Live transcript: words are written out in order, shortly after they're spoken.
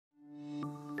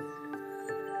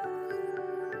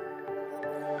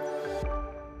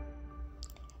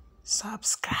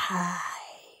subscribe.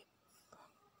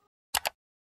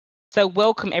 So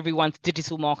welcome everyone to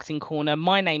Digital Marketing Corner.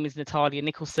 My name is Natalia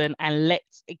Nicholson and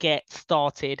let's get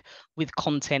started with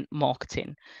content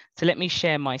marketing. So let me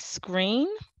share my screen.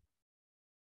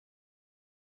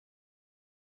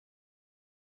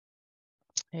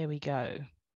 Here we go.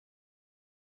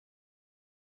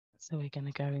 So we're going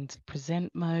to go into present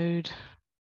mode.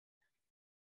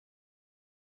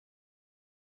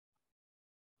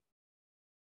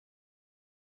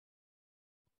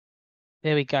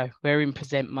 There we go. We're in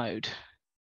present mode.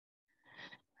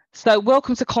 So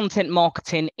welcome to content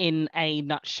marketing in a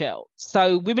nutshell.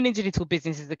 So Women in Digital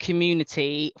Business is a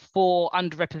community for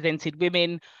underrepresented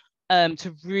women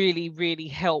to really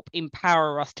help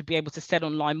empower us to be able to sell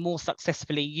online more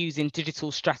successfully using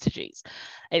digital strategies,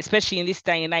 especially in this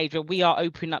day and age where we are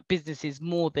opening up businesses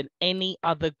more than any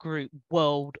other group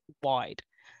worldwide.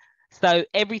 So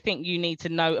everything you need to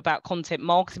know about content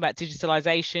marketing, about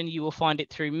digitalization, you will find it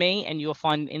through me and you'll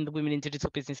find it in the Women in Digital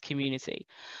Business community.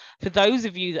 For those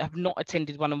of you that have not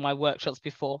attended one of my workshops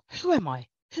before, who am I?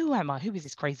 Who am I? Who is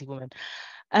this crazy woman?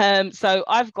 So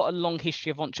I've got a long history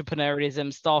of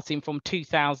entrepreneurialism starting from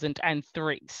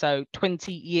 2003, so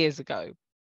 20 years ago.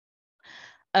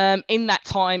 In that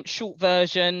time, short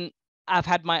version, I've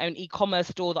had my own e-commerce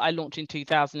store that I launched in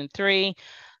 2003.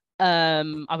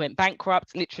 I went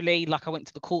bankrupt, literally, like I went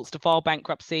to the courts to file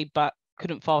bankruptcy, but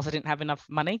couldn't file, so I didn't have enough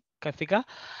money, go figure.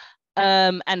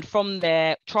 And from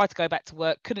there, tried to go back to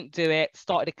work, couldn't do it,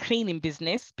 started a cleaning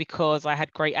business because I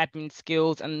had great admin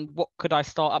skills and what could I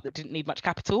start up that didn't need much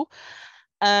capital.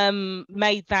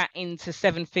 Made that into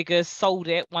 7 figures, sold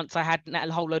it once I had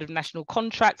a whole load of national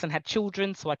contracts and had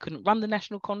children, so I couldn't run the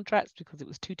national contracts because it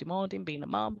was too demanding being a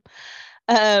mum.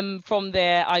 From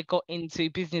there, I got into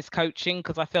business coaching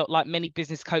because I felt like many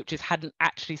business coaches hadn't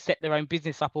actually set their own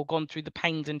business up or gone through the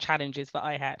pains and challenges that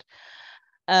I had.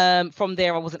 From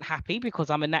there, I wasn't happy because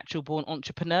I'm a natural born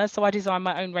entrepreneur. So I designed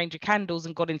my own range of candles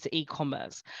and got into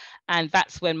e-commerce. And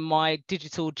that's when my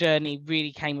digital journey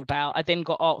really came about. I then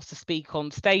got asked to speak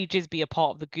on stages, be a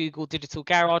part of the Google Digital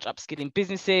Garage, upskilling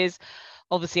businesses.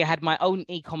 Obviously, I had my own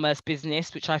e-commerce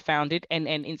business, which I founded,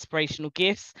 NN Inspirational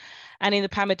Gifts. And in the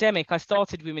pandemic, I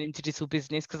started Women in Digital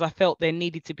Business because I felt there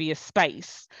needed to be a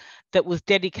space that was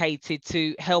dedicated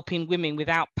to helping women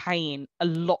without paying a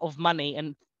lot of money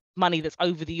and money that's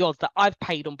over the odds that I've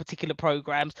paid on particular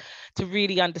programs, to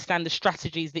really understand the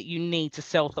strategies that you need to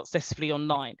sell successfully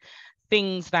online.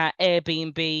 Things that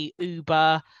Airbnb,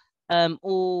 Uber,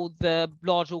 all the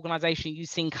large organizations you've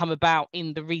seen come about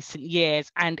in the recent years,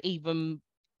 and even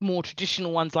more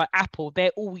traditional ones like Apple,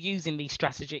 they're all using these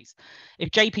strategies.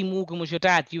 If JP Morgan was your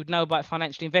dad, you would know about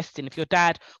financial investing. If your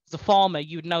dad was a farmer,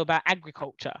 you would know about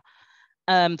agriculture.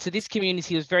 So this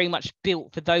community was very much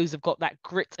built for those who've got that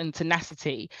grit and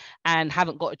tenacity and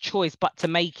haven't got a choice but to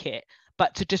make it,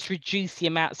 but to just reduce the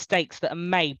amount of mistakes that are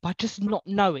made by just not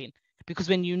knowing. Because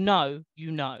when you know,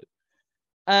 you know.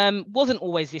 Wasn't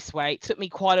always this way. It took me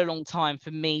quite a long time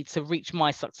for me to reach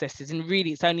my successes, and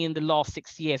really it's only in the last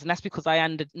 6 years, and that's because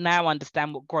I now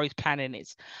understand what growth planning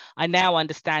is. I now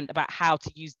understand about how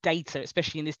to use data,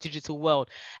 especially in this digital world,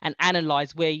 and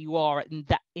analyze where you are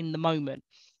in the moment.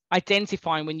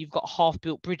 Identifying when you've got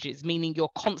half-built bridges, meaning you're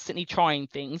constantly trying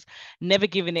things, never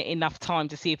giving it enough time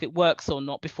to see if it works or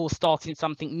not before starting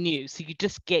something new. So you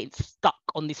just get stuck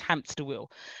on this hamster wheel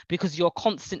because you're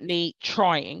constantly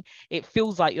trying. It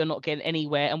feels like you're not getting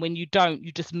anywhere, and when you don't,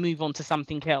 you just move on to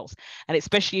something else. And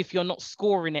especially if you're not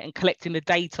scoring it and collecting the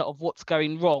data of what's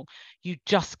going wrong, you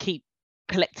just keep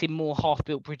collecting more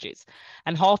half-built bridges.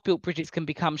 And half-built bridges can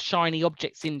become shiny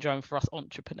object syndrome for us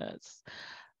entrepreneurs.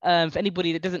 For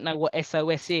anybody that doesn't know what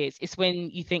SOS is, it's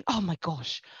when you think, oh my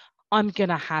gosh, I'm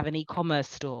going to have an e-commerce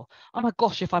store. Oh my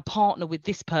gosh, if I partner with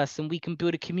this person, we can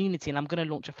build a community and I'm going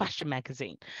to launch a fashion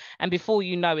magazine. And before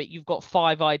you know it, you've got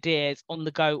 5 ideas on the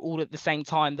go all at the same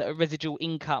time that are residual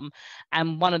income,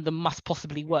 and one of them must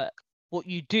possibly work. What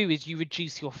you do is you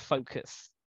reduce your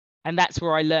focus. And that's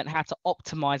where I learned how to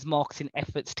optimize marketing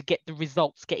efforts to get the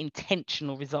results, get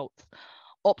intentional results.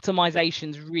 Optimization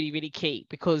is really key,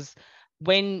 because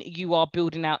when you are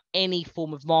building out any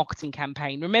form of marketing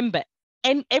campaign, remember,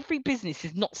 every business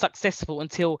is not successful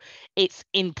until it's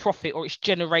in profit or it's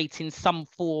generating some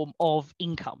form of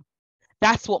income.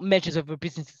 That's what measures whether a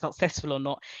business is successful or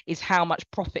not, is how much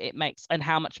profit it makes and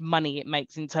how much money it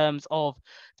makes in terms of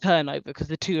turnover, because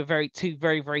the two are two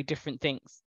very different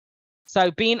things.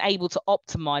 So being able to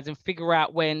optimize and figure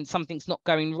out when something's not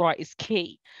going right is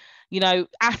key. You know,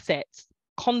 assets,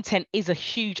 content is a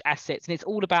huge asset, and it's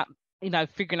all about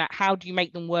figuring out how do you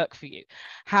make them work for you?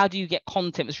 How do you get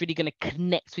content that's really going to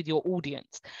connect with your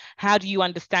audience? How do you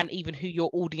understand even who your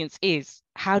audience is?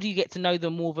 How do you get to know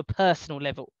them more of a personal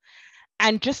level?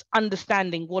 And just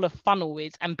understanding what a funnel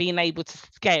is and being able to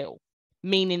scale,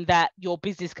 meaning that your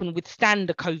business can withstand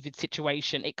a COVID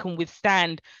situation. It can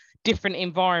withstand different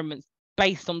environments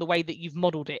based on the way that you've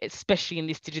modeled it, especially in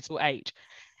this digital age.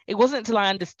 It wasn't until I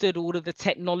understood all of the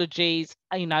technologies,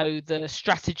 the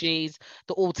strategies,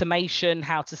 the automation,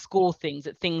 how to score things,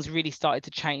 that things really started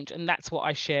to change. And that's what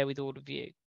I share with all of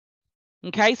you.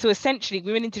 Okay, so essentially,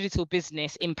 Women in Digital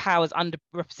Business empowers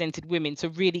underrepresented women to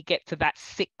really get to that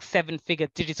 6-7-figure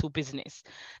digital business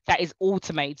that is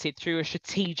automated through a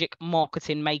strategic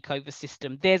marketing makeover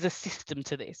system. There's a system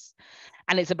to this,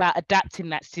 and it's about adapting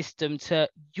that system to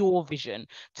your vision,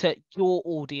 to your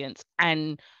audience,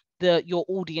 and your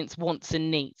audience wants and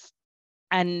needs.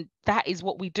 And that is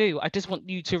what we do. I just want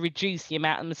you to reduce the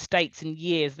amount of mistakes and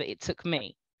years that it took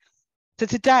me. So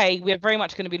today we're very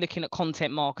much going to be looking at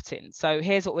content marketing. So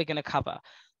here's what we're going to cover.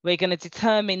 We're going to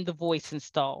determine the voice and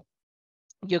style.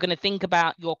 You're going to think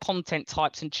about your content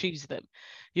types and choose them.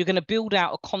 You're going to build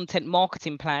out a content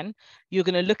marketing plan. You're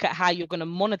going to look at how you're going to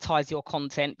monetize your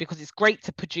content, because it's great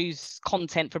to produce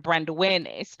content for brand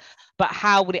awareness, but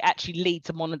how would it actually lead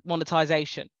to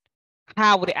monetization?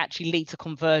 How would it actually lead to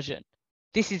conversion?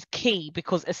 This is key,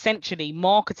 because essentially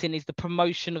marketing is the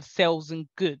promotion of sales and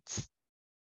goods.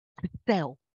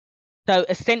 Sell. So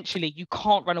essentially, you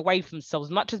can't run away from sales.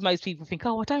 As much as most people think,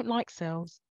 oh, I don't like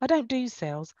sales, I don't do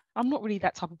sales, I'm not really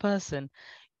that type of person.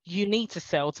 You need to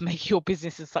sell to make your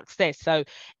business a success. So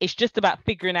it's just about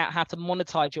figuring out how to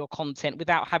monetize your content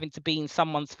without having to be in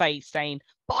someone's face saying,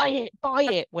 buy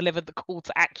it, whatever the call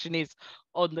to action is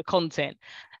on the content.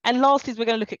 And lastly, we're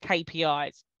going to look at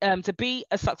KPIs. To be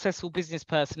a successful business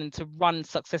person and to run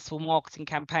successful marketing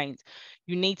campaigns,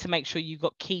 you need to make sure you've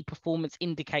got key performance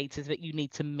indicators that you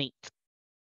need to meet.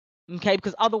 Okay,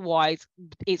 because otherwise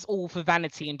it's all for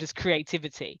vanity and just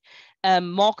creativity.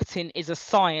 Marketing is a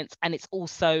science, and it's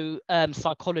also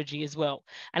psychology as well.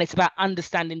 And it's about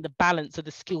understanding the balance of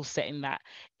the skill set in that.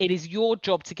 It is your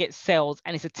job to get sales,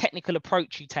 and it's a technical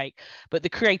approach you take. But the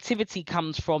creativity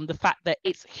comes from the fact that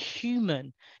it's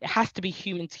human. It has to be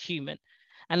human to human.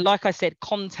 And like I said,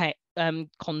 content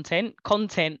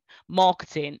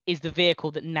marketing is the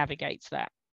vehicle that navigates that.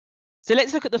 So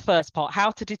let's look at the first part,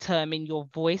 how to determine your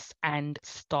voice and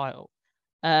style.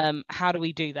 How do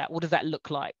we do that? What does that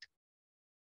look like?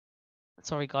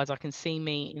 Sorry, guys, I can see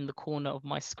me in the corner of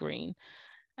my screen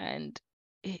and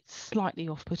it's slightly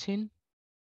off-putting.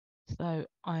 So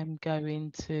I'm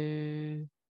going to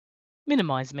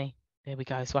minimize me. There we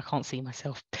go. So I can't see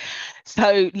myself.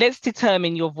 So let's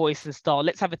determine your voice and style.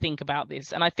 Let's have a think about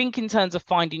this. And I think in terms of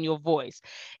finding your voice,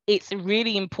 it's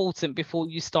really important before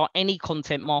you start any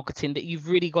content marketing that you've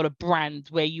really got a brand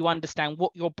where you understand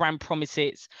what your brand promise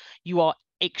is. You are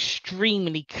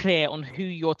extremely clear on who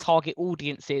your target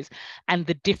audience is and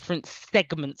the different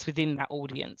segments within that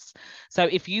audience. So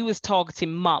if you was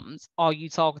targeting mums, are you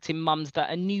targeting mums that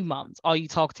are new mums? Are you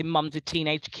targeting mums with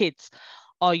teenage kids?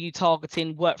 Are you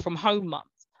targeting work from home mums?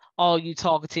 Are you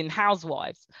targeting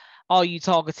housewives? Are you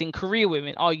targeting career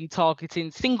women? Are you targeting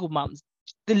single mums?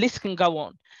 The list can go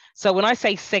on. So when I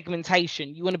say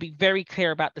segmentation, you want to be very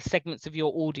clear about the segments of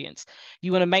your audience.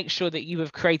 You want to make sure that you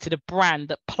have created a brand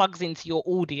that plugs into your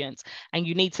audience, and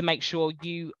you need to make sure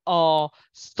you are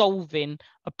solving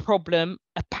a problem,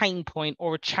 a pain point,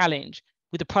 or a challenge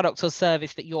with the product or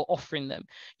service that you're offering them.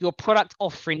 Your product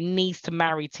offering needs to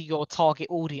marry to your target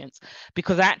audience,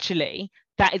 because actually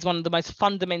that is one of the most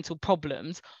fundamental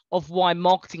problems of why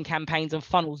marketing campaigns and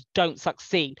funnels don't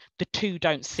succeed. The two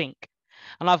don't sync.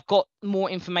 And I've got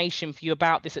more information for you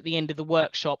about this at the end of the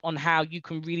workshop on how you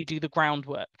can really do the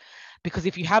groundwork. Because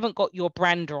if you haven't got your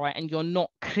brand right and you're not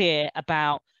clear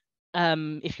about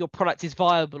if your product is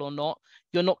viable or not,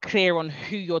 you're not clear on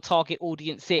who your target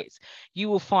audience is, you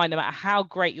will find no matter how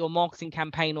great your marketing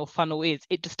campaign or funnel is,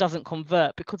 it just doesn't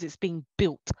convert because it's being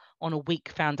built on a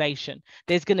weak foundation.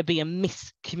 There's going to be a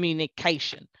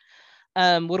miscommunication.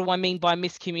 What do I mean by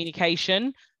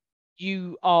miscommunication?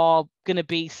 You are going to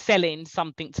be selling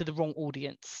something to the wrong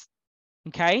audience.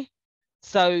 Okay,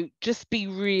 so just be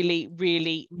really,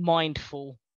 really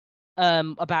mindful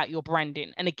about your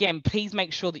branding. And again, please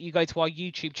make sure that you go to our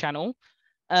YouTube channel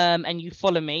and you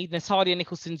follow me, Natalia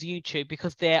Nicholson's YouTube,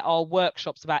 because there are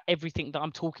workshops about everything that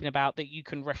I'm talking about that you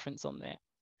can reference on there.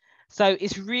 So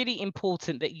it's really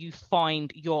important that you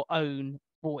find your own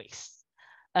voice.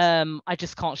 I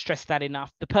just can't stress that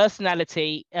enough. The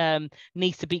personality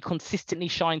needs to be consistently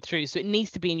shined through. So it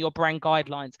needs to be in your brand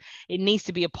guidelines. It needs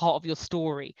to be a part of your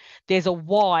story. There's a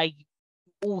why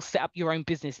all set up your own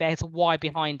business. There's a why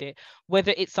behind it.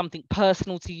 Whether it's something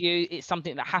personal to you, it's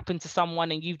something that happened to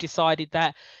someone and you've decided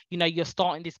that, you know, you're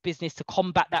starting this business to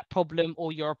combat that problem,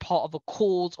 or you're a part of a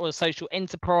cause or a social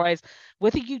enterprise,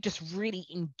 whether you just really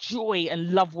enjoy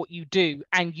and love what you do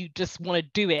and you just want to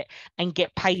do it and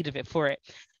get paid of it for it.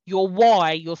 Your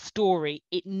why, your story,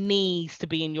 it needs to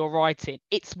be in your writing.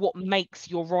 It's what makes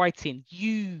your writing.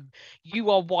 You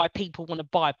are why people want to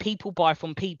buy. People buy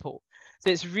from people. So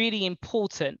it's really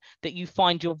important that you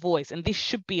find your voice, and this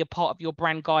should be a part of your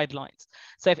brand guidelines.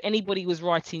 So if anybody was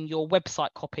writing your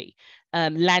website copy,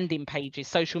 landing pages,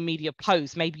 social media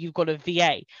posts, maybe you've got a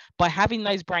VA, by having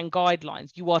those brand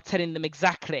guidelines, you are telling them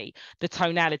exactly the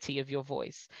tonality of your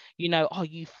voice. You know, are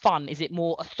you fun? Is it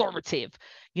more authoritative?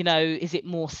 You know, is it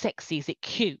more sexy? Is it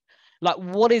cute? Like,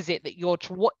 what is it that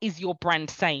what is your brand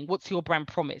saying? What's your brand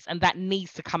promise? And that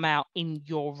needs to come out in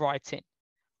your writing.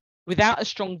 Without a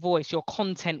strong voice, your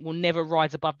content will never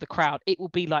rise above the crowd. It will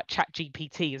be like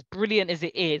ChatGPT. As brilliant as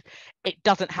it is, it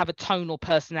doesn't have a tone or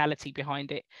personality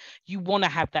behind it. You want to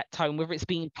have that tone, whether it's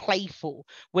being playful,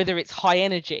 whether it's high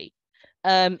energy.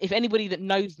 If anybody that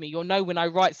knows me, you'll know when I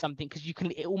write something, because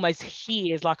it almost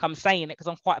hears like I'm saying it, because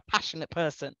I'm quite a passionate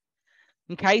person.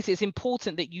 Okay, so it's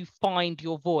important that you find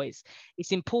your voice.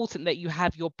 It's important that you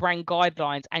have your brand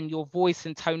guidelines and your voice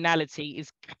and tonality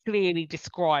is clearly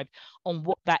described on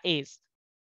what that is,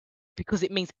 because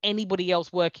it means anybody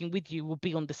else working with you will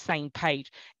be on the same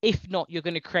page. If not, you're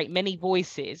going to create many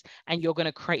voices and you're going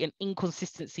to create an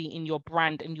inconsistency in your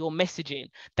brand and your messaging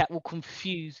that will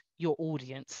confuse your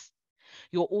audience.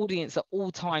 Your audience at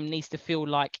all time needs to feel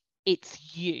like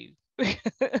it's you.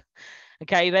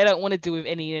 Okay, they don't want to deal with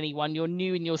anyone. You're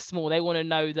new and you're small. They want to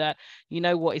know that, you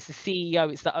know what, it's the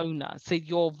CEO, it's the owner. So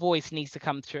your voice needs to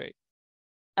come through.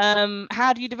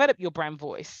 How do you develop your brand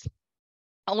voice?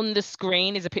 On the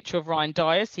screen is a picture of Ryan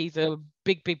Dias. He's a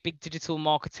big digital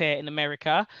marketer in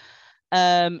America.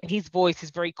 His voice is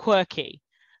very quirky,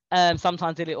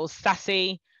 sometimes a little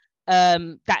sassy.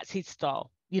 That's his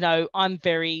style. You know, I'm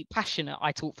very passionate.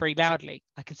 I talk very loudly.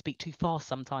 I can speak too fast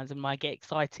sometimes and I get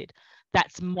excited.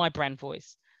 That's my brand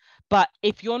voice. But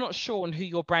if you're not sure on who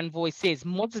your brand voice is,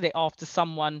 model it after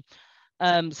someone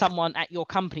at your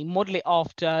company. Model it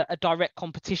after a direct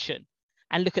competition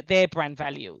and look at their brand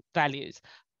values.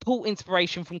 Pull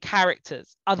inspiration from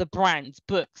characters, other brands,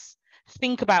 books.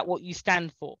 Think about what you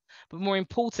stand for. But more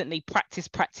importantly, practice,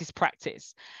 practice,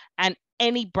 practice. And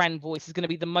any brand voice is going to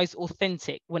be the most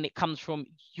authentic when it comes from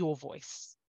your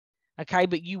voice. Okay,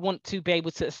 but you want to be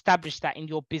able to establish that in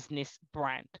your business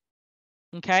brand.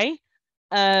 Okay,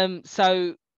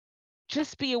 so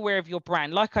just be aware of your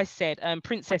brand. Like I said,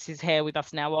 Princess is here with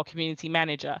us now, our community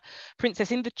manager.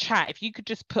 Princess, in the chat, if you could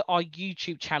just put our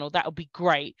YouTube channel, that would be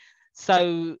great.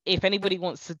 So if anybody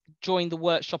wants to join the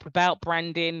workshop about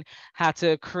branding, how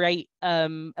to create a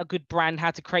good brand,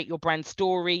 how to create your brand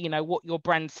story, you know, what your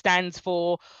brand stands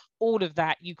for, all of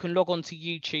that, you can log on to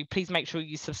YouTube. Please make sure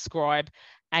you subscribe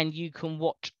and you can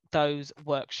watch those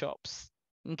workshops.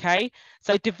 Okay,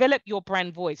 so develop your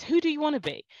brand voice. Who do you want to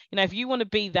be? You know, if you want to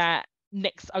be that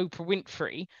next Oprah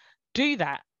Winfrey, do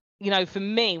that. You know, for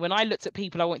me, when I looked at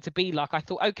people I want to be like, I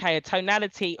thought, okay, a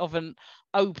tonality of an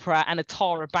Oprah and a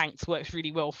Tara Banks works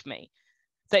really well for me.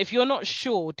 So if you're not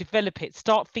sure, develop it.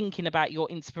 Start thinking about your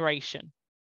inspiration.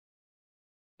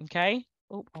 Okay.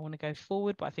 Oh, I want to go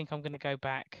forward, but I think I'm going to go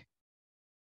back.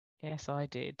 Yes, I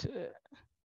did.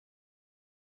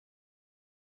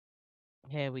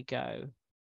 Here we go.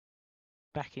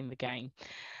 Back in the game.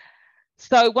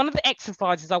 So one of the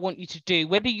exercises I want you to do,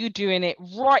 whether you're doing it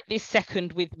right this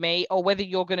second with me or whether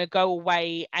you're going to go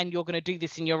away and you're going to do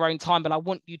this in your own time, but I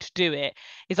want you to do it,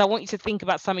 is I want you to think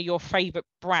about some of your favorite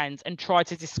brands and try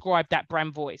to describe that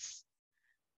brand voice.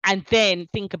 And then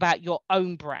think about your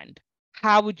own brand.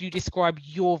 How would you describe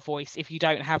your voice if you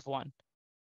don't have one?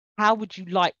 How would you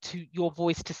like your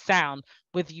voice to sound,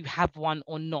 whether you have one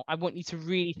or not? I want you to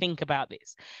really think about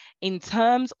this. In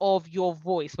terms of your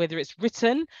voice, whether it's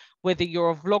written, whether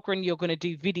you're a vlogger and you're going to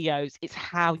do videos, it's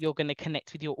how you're going to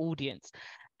connect with your audience.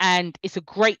 And it's a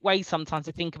great way sometimes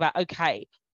to think about, okay,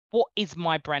 what is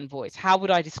my brand voice? How would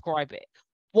I describe it?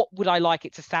 What would I like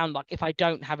it to sound like if I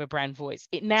don't have a brand voice?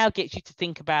 It now gets you to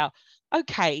think about,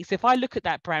 okay, so if I look at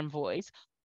that brand voice,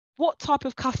 what type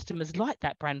of customers like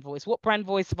that brand voice? What brand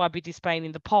voice have I been displaying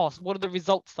in the past? What are the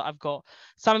results that I've got?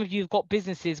 Some of you have got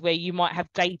businesses where you might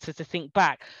have data to think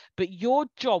back, but your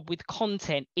job with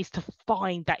content is to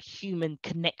find that human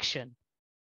connection.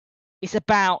 It's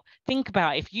about, think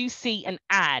about if you see an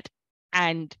ad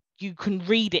and you can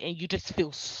read it and you just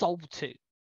feel sold to,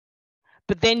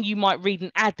 but then you might read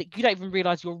an ad that you don't even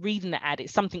realize you're reading the ad.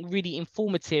 It's something really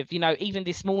informative. You know, even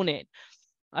this morning,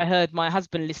 I heard my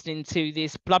husband listening to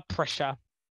this blood pressure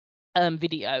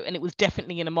video, and it was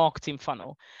definitely in a marketing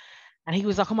funnel. And he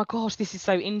was like, oh my gosh, this is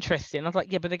so interesting. I was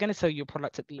like, yeah, but they're going to sell you a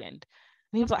product at the end.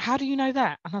 And he was like, how do you know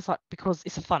that? And I was like, because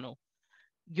it's a funnel.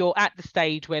 You're at the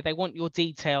stage where they want your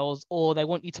details, or they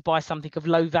want you to buy something of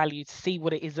low value to see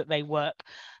what it is that they work.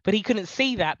 But he couldn't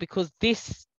see that because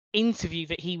this interview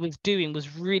that he was doing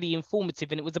was really informative,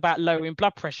 and it was about lowering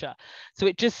blood pressure. So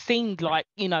it just seemed like,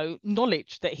 you know,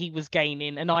 knowledge that he was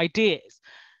gaining and ideas.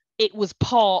 It was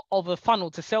part of a funnel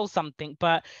to sell something,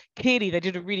 but clearly they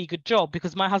did a really good job,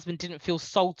 because my husband didn't feel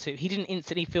sold to. He didn't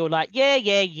instantly feel like,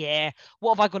 yeah,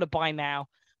 what have I got to buy now?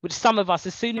 Which some of us,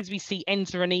 as soon as we see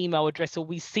enter an email address or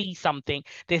we see something,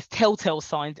 there's telltale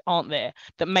signs, aren't there,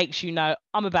 that makes you know,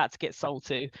 I'm about to get sold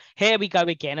to. Here we go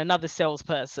again, another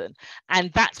salesperson.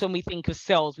 And that's when we think of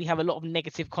sales, we have a lot of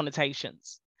negative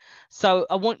connotations. So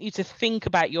I want you to think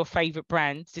about your favorite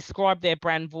brands, describe their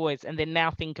brand voice, and then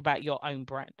now think about your own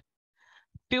brand.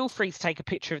 Feel free to take a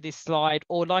picture of this slide,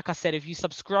 or like I said, if you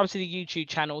subscribe to the YouTube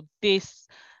channel, this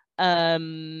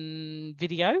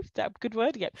video, is that a good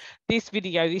word? Yep. This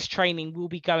video, this training will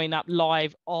be going up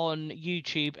live on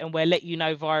YouTube, and we'll let you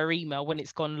know via email when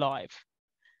it's gone live.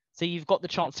 So you've got the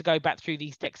chance to go back through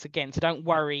these decks again. So don't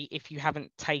worry if you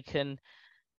haven't taken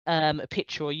a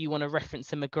picture or you want to reference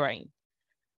them again.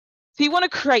 So you want to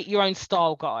create your own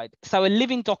style guide. So a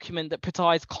living document that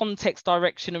provides context,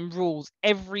 direction, and rules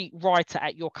every writer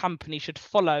at your company should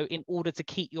follow in order to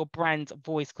keep your brand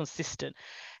voice consistent.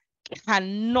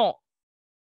 Cannot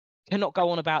go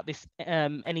on about this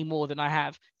any more than I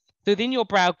have. So within your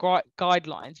brand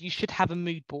guidelines, you should have a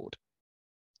mood board.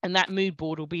 And that mood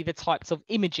board will be the types of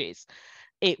images.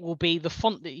 It will be the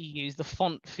font that you use, the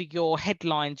font for your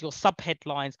headlines, your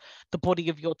subheadlines, the body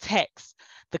of your text,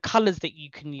 the colors that you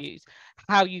can use,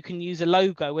 how you can use a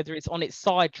logo, whether it's on its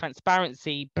side,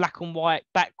 transparency, black and white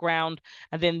background,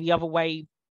 and then the other way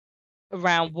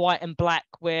around, white and black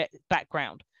where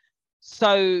background.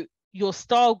 So your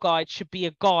style guide should be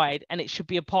a guide, and it should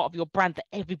be a part of your brand that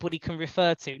everybody can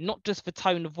refer to, not just for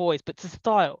tone of voice, but to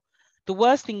style. The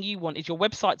worst thing you want is your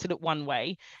website to look one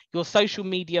way, your social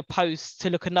media posts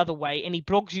to look another way, any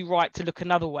blogs you write to look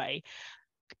another way.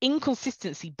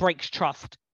 Inconsistency breaks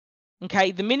trust.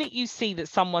 Okay, the minute you see that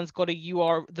someone's got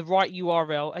the right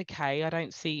URL, okay, I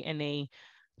don't see any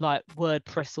like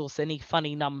WordPress or any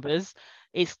funny numbers.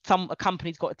 It's a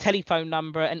company's got a telephone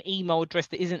number, an email address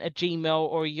that isn't a Gmail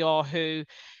or a Yahoo.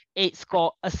 It's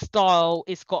got a style,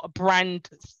 it's got a brand,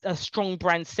 a strong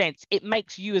brand sense. It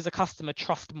makes you as a customer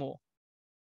trust more.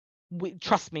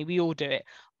 Trust me, we all do it.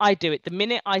 I do it. The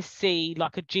minute I see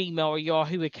like a Gmail or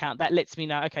Yahoo account, that lets me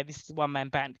know, okay, this is a one-man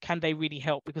band. Can they really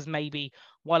help? Because maybe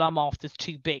what I'm after is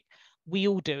too big. We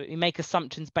all do it. We make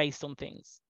assumptions based on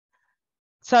things.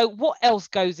 So what else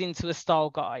goes into a style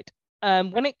guide?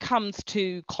 When it comes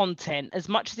to content, as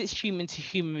much as it's human to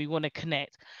human, we want to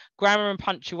connect. Grammar and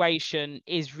punctuation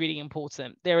is really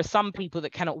important. There are some people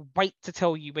that cannot wait to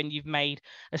tell you when you've made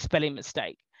a spelling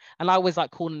mistake. And I always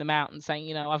like calling them out and saying,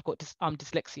 you know, I'm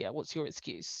dyslexia. What's your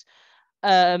excuse?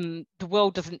 The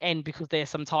world doesn't end because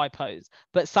there's some typos,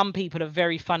 but some people are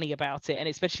very funny about it. And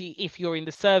especially if you're in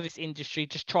the service industry,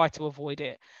 just try to avoid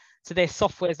it. So there's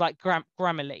softwares like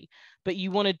Grammarly, but you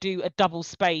want to do a double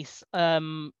space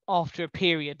after a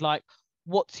period. Like,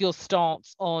 what's your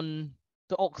stance on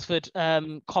the Oxford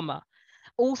comma?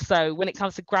 Also, when it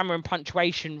comes to grammar and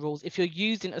punctuation rules, if you're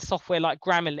using a software like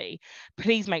Grammarly,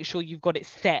 please make sure you've got it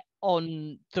set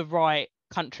on the right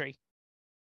country.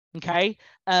 Okay,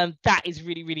 that is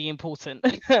really, really important.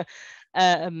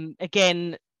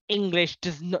 Again, English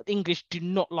do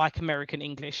not like American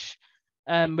English.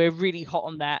 We're really hot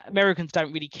on that. Americans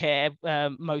don't really care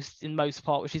in most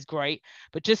part, which is great.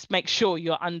 But just make sure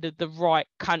you're under the right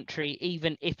country,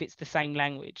 even if it's the same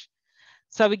language.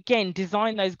 So again,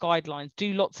 design those guidelines,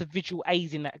 do lots of visual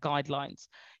aids in that guidelines.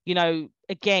 You know,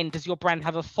 again, does your brand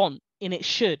have a font? And it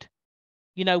should.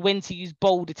 You know, when to use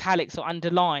bold, italics, or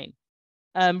underline.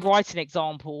 Write an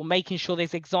example, making sure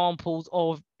there's examples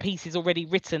of pieces already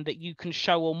written that you can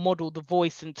show or model the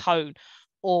voice and tone,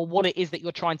 or what it is that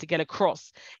you're trying to get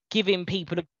across, giving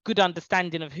people a good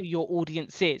understanding of who your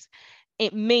audience is.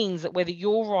 It means that whether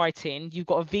you're writing, you've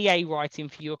got a VA writing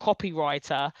for you, a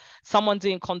copywriter, someone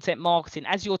doing content marketing,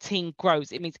 as your team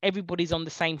grows, it means everybody's on the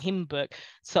same hymn book.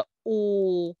 So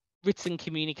all written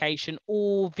communication,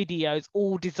 all videos,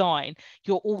 all design,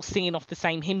 you're all singing off the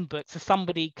same hymn book. So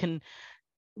somebody can,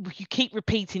 you keep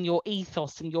repeating your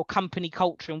ethos and your company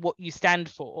culture and what you stand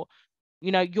for,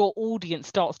 you know, your audience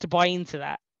starts to buy into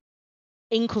that.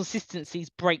 Inconsistencies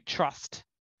break trust.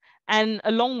 And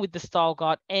along with the style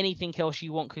guide, anything else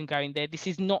you want can go in there. This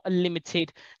is not a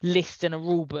limited list and a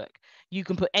rule book. You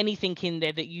can put anything in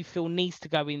there that you feel needs to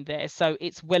go in there. So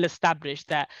it's well established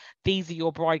that these are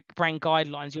your brand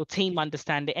guidelines. Your team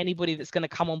understand it. Anybody that's going to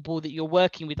come on board that you're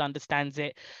working with understands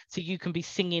it. So you can be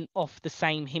singing off the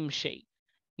same hymn sheet.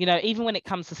 You know, even when it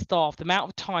comes to staff, the amount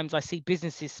of times I see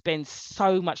businesses spend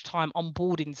so much time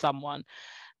onboarding someone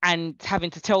and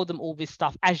having to tell them all this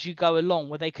stuff as you go along,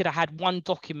 where they could have had one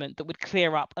document that would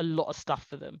clear up a lot of stuff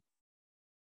for them.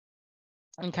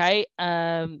 Okay,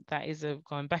 that is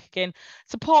going back again.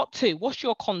 So part 2, what's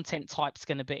your content types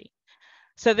going to be?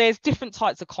 So there's different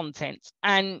types of content,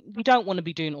 and you don't want to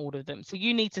be doing all of them. So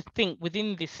you need to think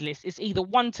within this list, it's either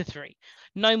 1 to 3,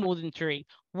 no more than 3.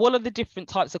 What are the different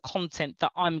types of content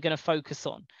that I'm going to focus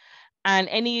on? And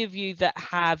any of you that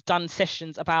have done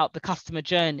sessions about the customer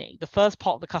journey, the first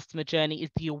part of the customer journey is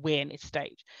the awareness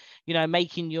stage, you know,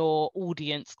 making your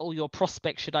audience, or your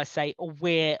prospect, should I say,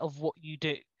 aware of what you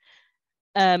do.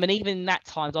 And even in that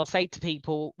times, I'll say to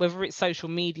people, whether it's social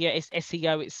media, it's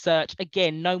SEO, it's search,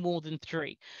 again, no more than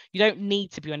 3. You don't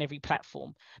need to be on every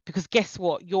platform, because guess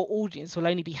what? Your audience will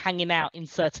only be hanging out in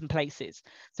certain places.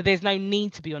 So there's no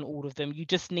need to be on all of them. You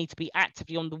just need to be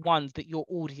actively on the ones that your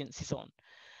audience is on.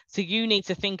 So you need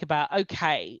to think about,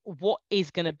 okay, what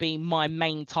is going to be my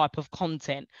main type of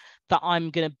content that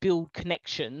I'm going to build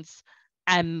connections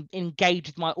and engage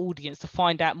with my audience to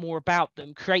find out more about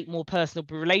them, create more personal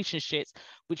relationships,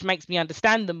 which makes me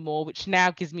understand them more, which now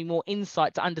gives me more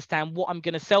insight to understand what I'm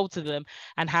going to sell to them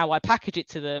and how I package it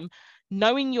to them.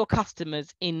 Knowing your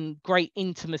customers in great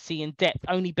intimacy and depth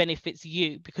only benefits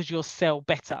you, because you'll sell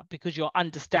better, because you'll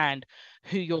understand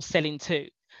who you're selling to.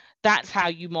 That's how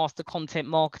you master content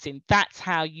marketing. That's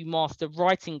how you master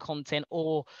writing content,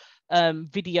 or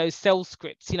video sales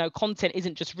scripts. You know, content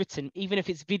isn't just written. Even if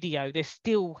it's video, there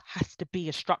still has to be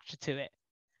a structure to it.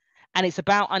 And it's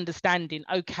about understanding,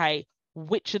 okay,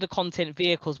 which of the content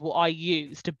vehicles will I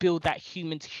use to build that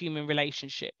human to human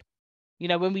relationship? You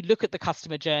know, when we look at the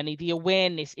customer journey, the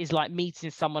awareness is like meeting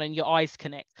someone and your eyes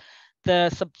connect.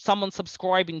 Someone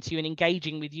subscribing to you and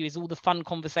engaging with you is all the fun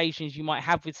conversations you might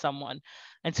have with someone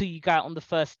until you go out on the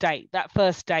first date. That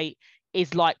first date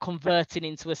is like converting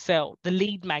into a sale. The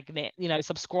lead magnet, you know,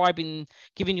 subscribing,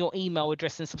 giving your email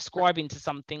address and subscribing to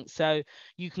something so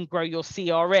you can grow your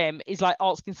CRM, is like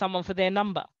asking someone for their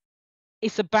number.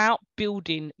 It's about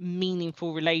building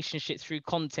meaningful relationships through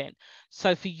content.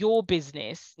 So for your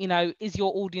business, you know, is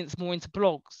your audience more into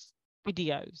blogs,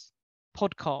 videos,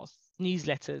 podcasts,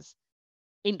 newsletters,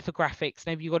 infographics?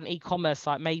 Maybe you've got an e-commerce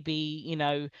site, maybe, you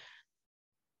know,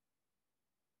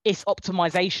 it's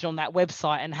optimization on that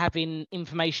website, and having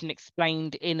information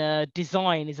explained in a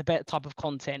design is a better type of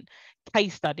content.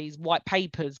 Case studies, white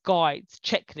papers, guides,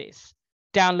 checklists,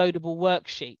 downloadable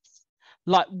worksheets.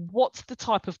 Like, what's the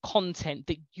type of content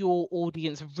that your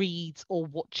audience reads or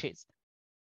watches?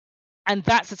 And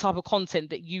that's the type of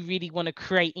content that you really want to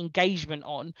create engagement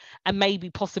on, and maybe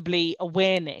possibly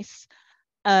awareness,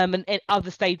 and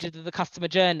other stages of the customer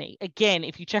journey. Again,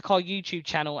 if you check our YouTube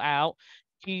channel out,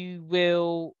 you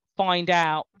will find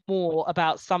out more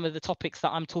about some of the topics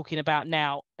that I'm talking about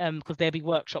now, because there'll be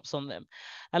workshops on them.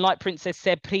 And like Princess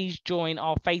said, please join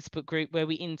our Facebook group where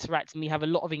we interact and we have a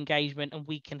lot of engagement and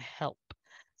we can help.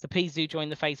 So please do join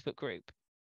the Facebook group.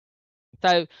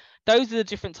 So those are the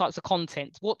different types of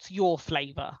content. What's your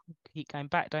flavor? Keep going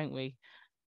back, don't we?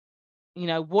 You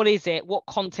know, what is it? What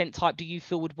content type do you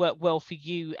feel would work well for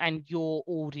you and your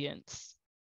audience?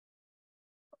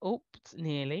 Oops,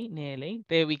 nearly.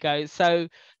 There we go. So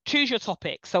choose your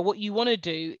topic. So what you want to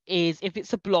do is, if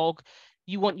it's a blog,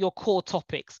 you want your core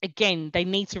topics. Again, they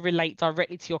need to relate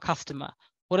directly to your customer.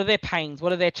 What are their pains?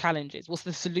 What are their challenges? What's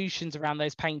the solutions around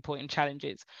those pain point and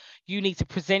challenges? You need to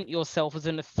present yourself as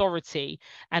an authority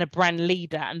and a brand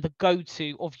leader and the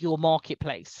go-to of your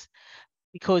marketplace,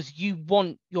 because you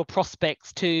want your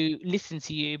prospects to listen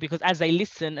to you, because as they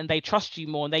listen and they trust you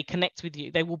more and they connect with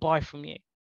you, they will buy from you.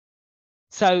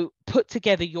 So put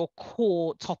together your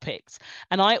core topics.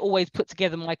 And I always put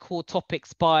together my core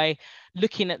topics by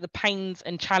looking at the pains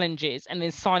and challenges and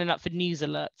then signing up for news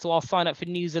alerts. So I'll sign up for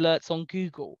news alerts on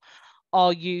Google.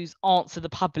 I'll use Answer the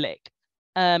Public.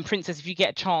 Princess, if you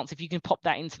get a chance, if you can pop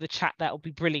that into the chat, that would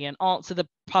be brilliant. Answer the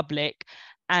Public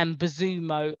and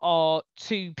Bazumo are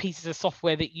 2 pieces of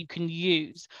software that you can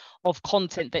use of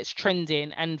content that's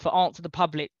trending. And for Answer the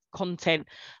Public, content,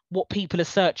 what people are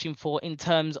searching for in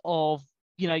terms of,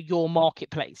 you know, your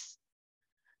marketplace.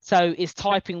 So it's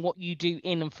typing what you do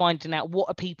in and finding out what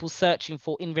are people searching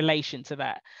for in relation to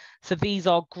that. So these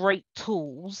are great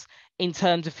tools in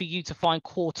terms of for you to find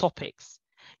core topics.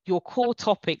 Your core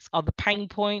topics are the pain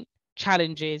point,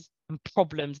 challenges, and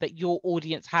problems that your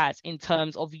audience has in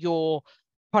terms of your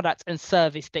product and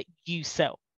service that you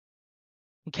sell.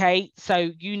 Okay, so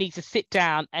you need to sit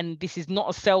down, and this is not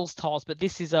a sales task, but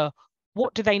this is a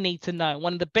what do they need to know?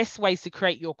 One of the best ways to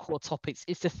create your core topics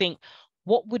is to think,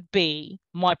 what would be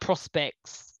my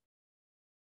prospects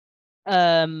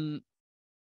objection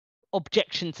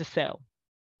to sell?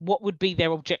 What would be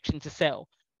their objection to sell?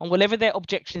 And whatever their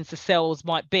objections to sales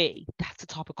might be, that's the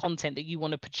type of content that you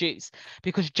want to produce.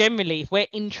 Because generally, if we're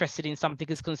interested in something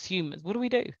as consumers, what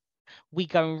do? We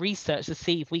go and research to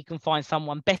see if we can find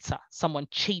someone better, someone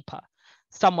cheaper,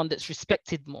 someone that's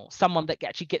respected more, someone that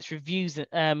actually gets reviews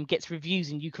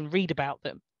and you can read about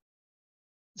them.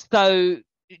 So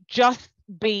just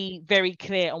be very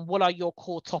clear on what are your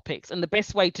core topics. And the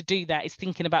best way to do that is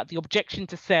thinking about the objection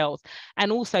to sales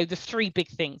and also the 3 big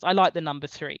things. I like the number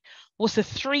 3. What's the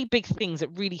 3 big things that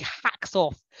really hacks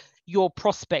off your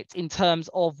prospect in terms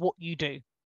of what you do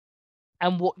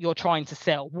and what you're trying to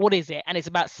sell? What is it? And it's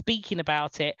about speaking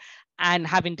about it and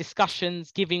having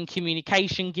discussions, giving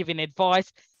communication, giving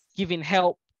advice, giving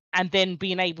help, and then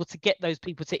being able to get those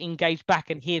people to engage back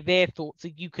and hear their thoughts so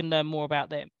you can learn more about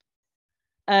them.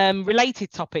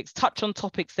 Related topics, touch on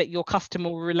topics that your customer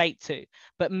will relate to,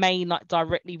 but may not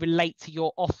directly relate to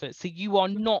your offers. So you are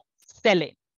not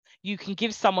selling. You can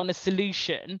give someone a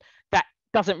solution that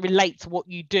doesn't relate to what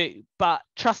you do, but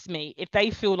trust me, if they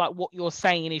feel like what you're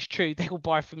saying is true, they will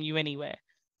buy from you anywhere.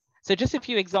 So just a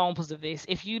few examples of this.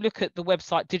 If you look at the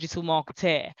website Digital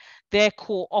Marketeer, their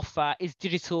core offer is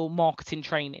digital marketing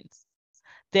trainings.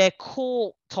 Their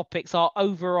core topics are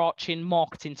overarching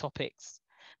marketing topics.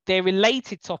 Their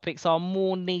related topics are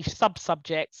more niche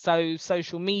sub-subjects, so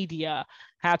social media,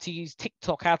 how to use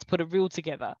TikTok, how to put a reel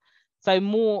together. So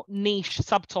more niche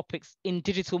subtopics in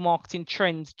digital marketing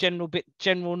trends,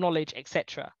 general knowledge,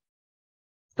 etc.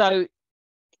 So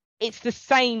it's the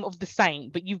same of the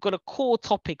same, but you've got a core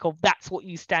topic of that's what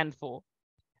you stand for.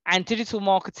 And Digital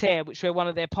Marketeer, which we're one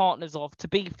of their partners of, to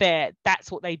be fair,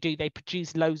 that's what they do. They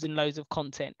produce loads and loads of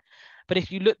content. But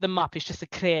if you look them up, it's just a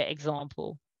clear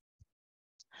example.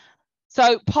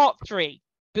 So part 3,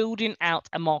 building out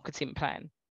a marketing plan.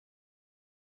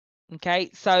 Okay,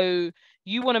 so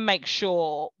you want to make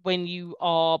sure when you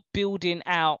are building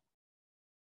out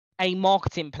a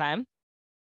marketing plan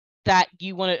that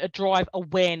you want to drive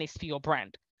awareness for your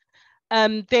brand.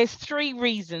 There's 3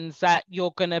 reasons that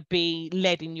you're going to be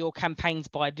led in your campaigns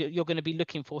by, you're going to be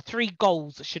looking for 3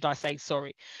 goals, should I say,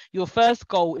 sorry. Your first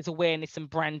goal is awareness and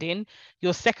branding.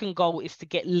 Your second goal is to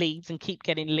get leads and keep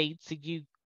getting leads so you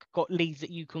got leads that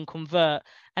you can convert.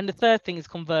 And the third thing is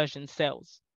conversion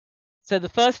sales. So the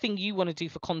first thing you want to do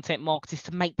for content marketing is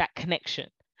to make that connection.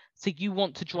 So you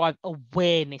want to drive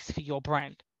awareness for your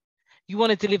brand. You want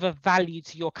to deliver value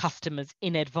to your customers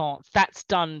in advance. That's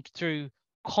done through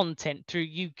content, through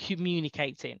you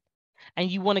communicating.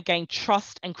 And you want to gain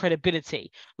trust and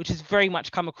credibility, which has very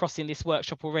much come across in this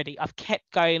workshop already. I've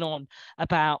kept going on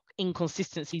about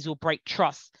inconsistencies will break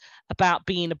trust, about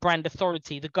being a brand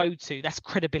authority, the go-to, that's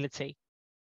credibility.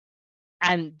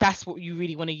 And that's what you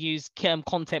really want to use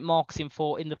content marketing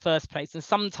for in the first place. And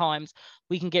sometimes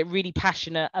we can get really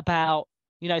passionate about,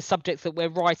 subjects that we're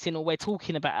writing or we're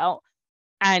talking about,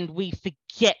 and we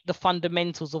forget the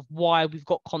fundamentals of why we've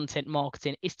got content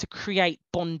marketing. Is to create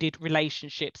bonded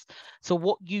relationships. So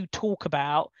what you talk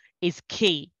about is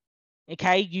key.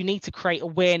 Okay, you need to create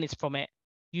awareness from it.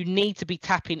 You need to be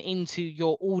tapping into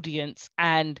your audience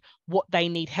and what they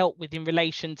need help with in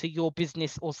relation to your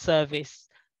business or service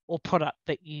or product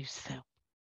that you sell.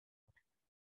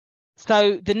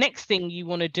 So the next thing you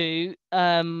want to do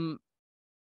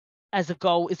as a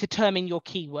goal is determine your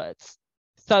keywords.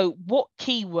 So what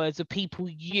keywords do people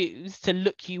use to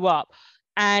look you up?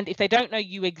 And if they don't know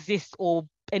you exist or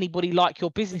anybody like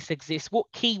your business exists, what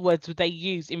keywords would they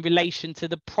use in relation to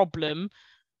the problem,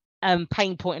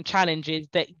 pain point and challenges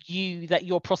that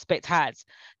your prospect has,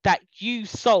 that you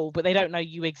solve, but they don't know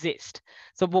you exist?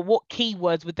 So what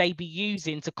keywords would they be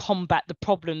using to combat the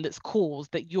problem that's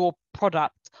caused that your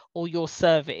product or your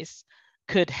service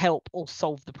could help or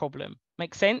solve the problem?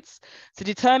 Make sense? So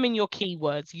determine your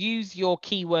keywords, use your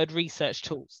keyword research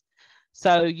tools.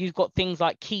 So you've got things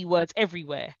like Keywords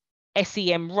Everywhere,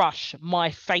 SEMrush,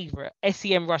 my favorite.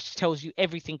 SEMrush tells you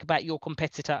everything about your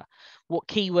competitor, what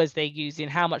keywords they're using,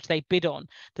 how much they bid on,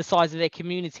 the size of their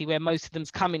community, where most of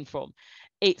them's coming from.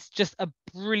 It's just a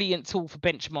brilliant tool for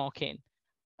benchmarking.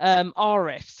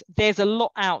 RFs, there's a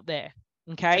lot out there.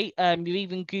 Okay, you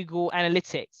even Google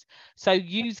Analytics. So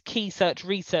use key search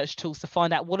research tools to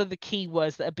find out what are the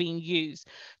keywords that are being used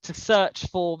to search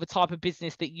for the type of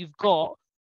business that you've got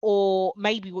or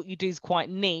maybe what you do is quite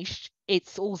niche.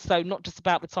 It's also not just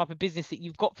about the type of business that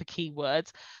you've got for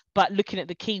keywords, but looking at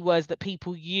the keywords that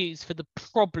people use for the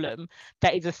problem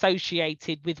that is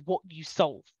associated with what you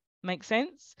solve. Make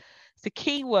sense? So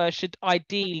keywords should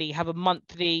ideally have a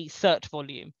monthly search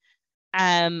volume.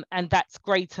 And that's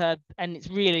greater, and it's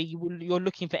really, you're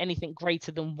looking for anything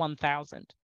greater than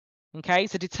 1,000. Okay,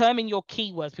 so determine your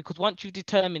keywords, because once you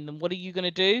determine them, what are you going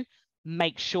to do?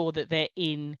 Make sure that they're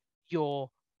in your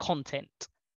content.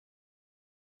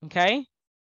 Okay,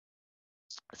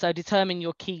 so determine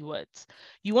your keywords.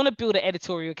 You want to build an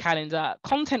editorial calendar.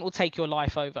 Content will take your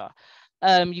life over.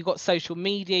 You've got social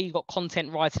media, you've got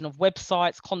content writing of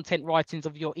websites, content writings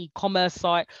of your e-commerce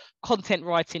site, content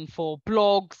writing for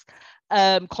blogs,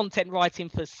 content writing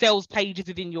for sales pages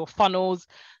within your funnels.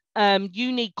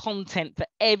 You need content for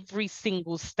every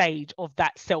single stage of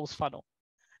that sales funnel.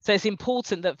 So it's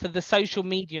important that for the social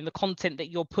media and the content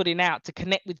that you're putting out to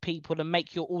connect with people and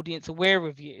make your audience aware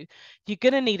of you, you're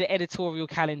going to need an editorial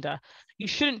calendar. You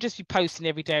shouldn't just be posting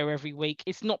every day or every week.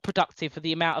 It's not productive for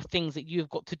the amount of things that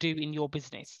you've got to do in your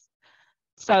business.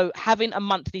 So having a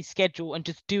monthly schedule and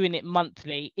just doing it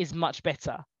monthly is much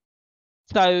better.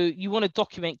 So you want to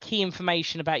document key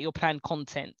information about your planned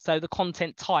content. So the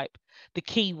content type, the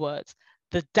keywords,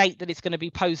 the date that it's going to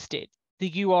be posted, the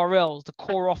URLs, the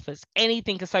core offers,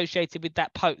 anything associated with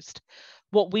that post.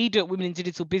 What we do at Women in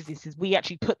Digital Business is we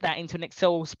actually put that into an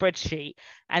Excel spreadsheet,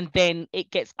 and then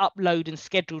it gets uploaded and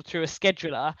scheduled through a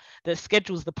scheduler that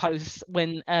schedules the posts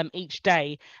when each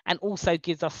day, and also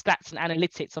gives us stats and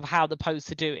analytics of how the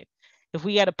posts are doing. If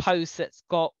we had a post that's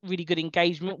got really good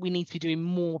engagement, we need to be doing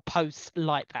more posts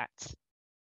like that.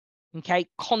 Okay,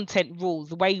 content rules,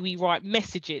 the way we write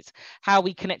messages, how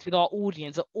we connect with our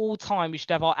audience. At all times, we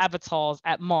should have our avatars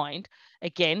at mind.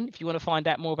 Again, if you want to find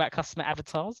out more about customer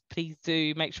avatars, please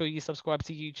do make sure you subscribe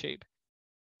to YouTube.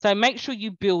 So make sure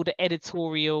you build an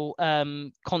editorial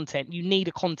content. You need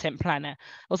a content planner,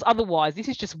 because otherwise, this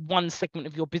is just one segment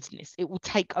of your business. It will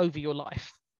take over your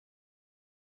life.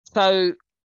 So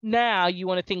now you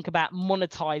want to think about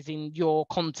monetizing your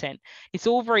content. It's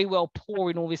all very well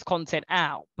pouring all this content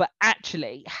out, but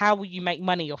actually, how will you make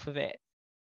money off of it?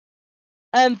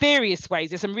 Various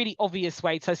ways. There's some really obvious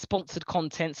ways. So sponsored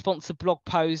content, sponsored blog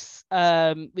posts,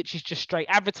 which is just straight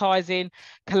advertising,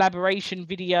 collaboration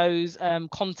videos,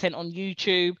 content on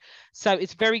YouTube. So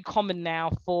it's very common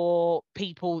now for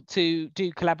people to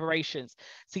do collaborations.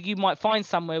 So you might find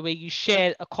somewhere where you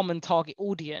share a common target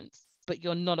audience, but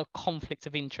you're not a conflict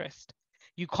of interest.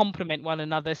 You complement one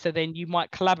another. So then you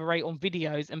might collaborate on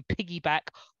videos and piggyback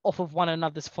off of one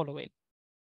another's following.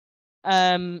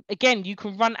 Again, you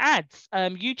can run ads,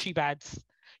 YouTube ads.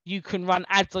 You can run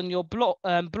ads on your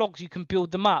blogs. You can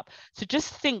build them up. So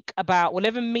just think about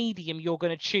whatever medium you're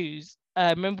going to choose.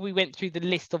 Remember, we went through the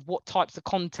list of what types of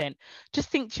content. Just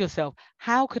think to yourself,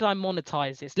 how could I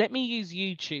monetize this? Let me use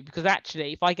YouTube, because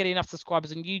actually, if I get enough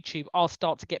subscribers on YouTube, I'll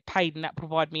start to get paid, and that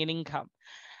provide me an income.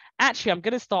 Actually, I'm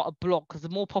going to start a blog, because the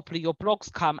more popular your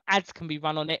blogs come, ads can be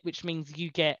run on it, which means you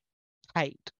get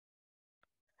paid.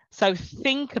 So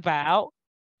think about,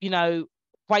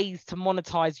 ways to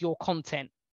monetize your content.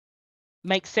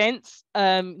 Make sense?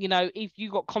 If you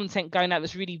got content going out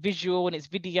that's really visual and it's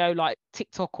video like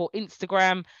TikTok or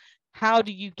Instagram, how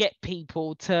do you get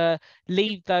people to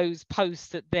leave those posts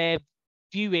that they're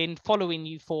viewing, following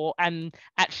you for, and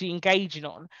actually engaging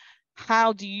on?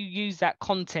 How do you use that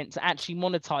content to actually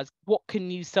monetize? What can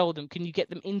you sell them? Can you get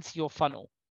them into your funnel?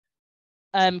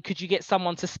 Could you get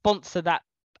someone to sponsor that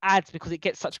ads because it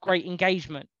gets such great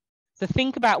engagement? So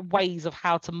think about ways of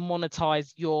how to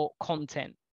monetize your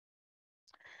content.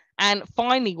 And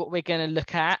finally, what we're going to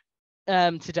look at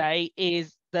today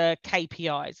is the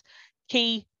KPIs,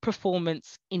 key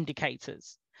performance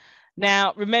indicators.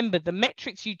 Now, remember, the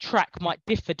metrics you track might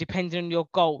differ depending on your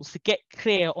goals. So get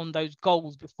clear on those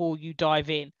goals before you dive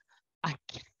in. I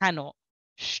cannot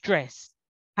stress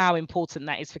how important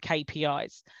that is for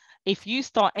KPIs. If you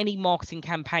start any marketing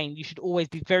campaign, you should always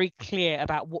be very clear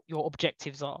about what your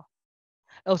objectives are.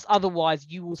 Else otherwise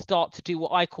you will start to do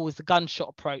what I call is the gunshot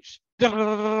approach.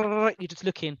 You're just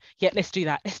looking, yeah, let's do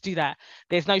that.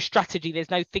 There's no strategy,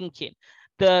 there's no thinking.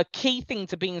 The key thing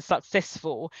to being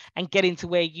successful and getting to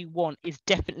where you want is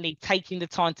definitely taking the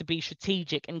time to be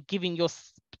strategic and giving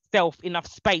yourself enough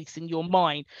space in your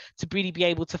mind to really be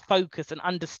able to focus and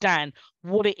understand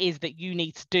what it is that you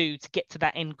need to do to get to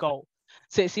that end goal.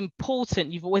 So it's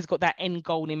important you've always got that end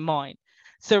goal in mind.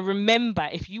 So remember,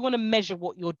 if you want to measure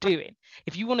what you're doing,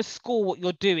 if you want to score what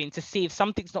you're doing to see if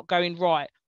something's not going right,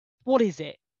 what is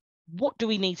it? What do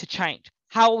we need to change?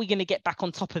 How are we going to get back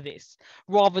on top of this,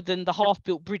 rather than the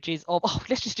half-built bridges of, oh,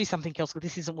 let's just do something else because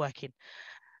this isn't working.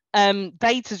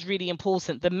 Data is really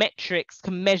important. The metrics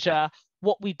can measure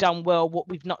what we've done well, what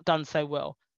we've not done so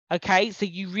well. Okay, so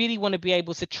you really want to be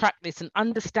able to track this and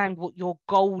understand what your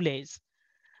goal is.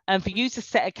 And for you to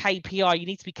set a KPI, you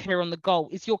need to be clear on the goal.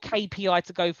 Is your KPI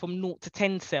to go from 0 to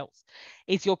 10 sales?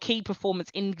 Is your key performance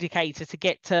indicator to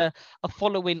get to a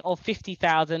following of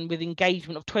 50,000 with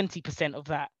engagement of 20% of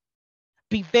that?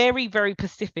 Be very, very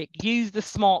specific. Use the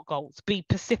SMART goals. Be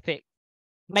specific.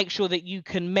 Make sure that you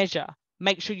can measure.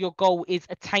 Make sure your goal is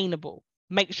attainable.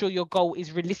 Make sure your goal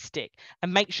is realistic,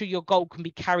 and make sure your goal can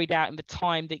be carried out in the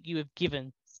time that you have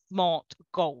given. SMART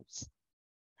goals.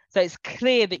 So it's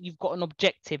clear that you've got an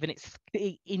objective, and it's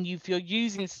in you. If you're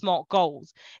using SMART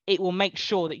goals, it will make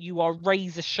sure that you are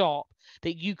razor sharp,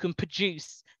 that you can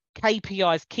produce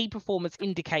KPIs, key performance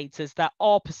indicators that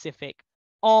are specific,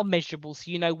 are measurable, so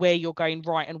you know where you're going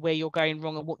right and where you're going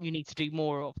wrong and what you need to do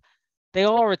more of. They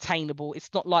are attainable.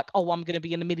 It's not like, oh, I'm going to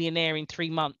be a millionaire in 3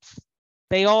 months.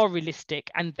 They are realistic,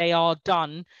 and they are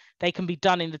done. They can be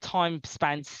done in the time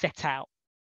span set out.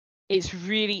 It's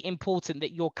really important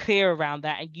that you're clear around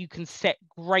that, and you can set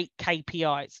great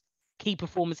KPIs, key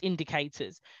performance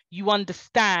indicators. You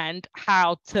understand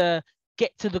how to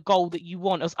get to the goal that you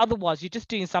want, as otherwise you're just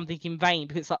doing something in vain,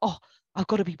 because it's like, oh, I've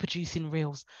got to be producing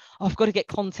reels. I've got to get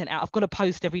content out. I've got to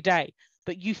post every day.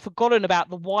 But you've forgotten about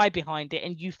the why behind it,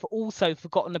 and you've also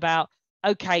forgotten about,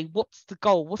 okay, what's the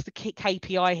goal? What's the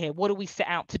KPI here? What do we set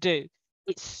out to do?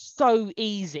 It's so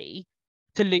easy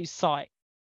to lose sight.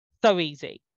 So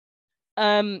easy.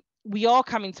 We are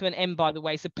coming to an end, by the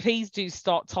way, so please do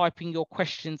start typing your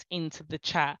questions into the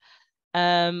chat.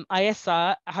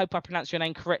 Ayesa, I hope I pronounced your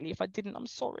name correctly. If I didn't, I'm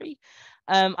sorry.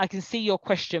 I can see your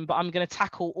question, but I'm going to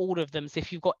tackle all of them. So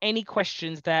if you've got any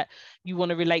questions that you want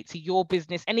to relate to your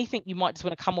business, anything you might just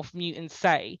want to come off mute and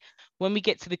say, when we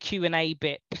get to the Q&A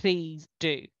bit, please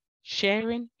do.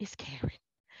 Sharing is caring.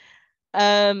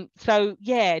 So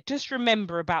yeah, just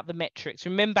remember about the metrics.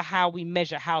 Remember how we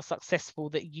measure how successful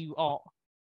that you are.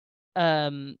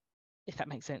 If that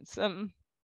makes sense.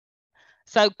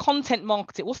 So content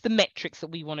marketing, what's the metrics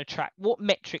that we want to track? What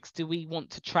metrics do we want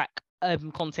to track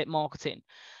content marketing?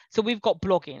 So we've got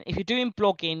blogging. If you're doing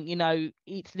blogging, you know,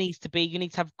 it needs to be, you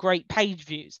need to have great page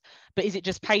views. But is it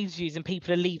just page views and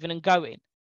people are leaving and going?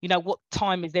 You know, what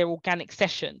time is their organic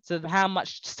session? So how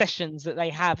much sessions that they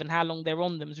have and how long they're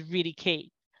on them is really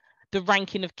key. The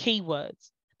ranking of keywords,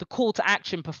 the call to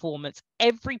action performance.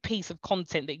 Every piece of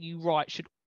content that you write should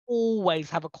always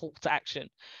have a call to action,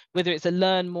 whether it's a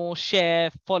learn more, share,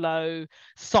 follow,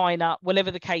 sign up,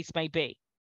 whatever the case may be.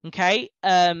 Okay.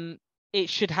 It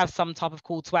should have some type of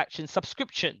call to action.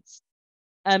 Subscriptions,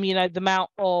 you know, the amount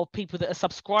of people that are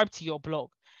subscribed to your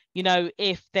blog. You know,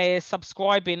 if they're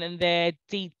subscribing and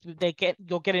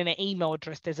you're getting an email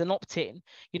address, there's an opt-in.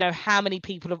 You know, how many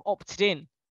people have opted in?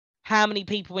 How many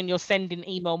people, when you're sending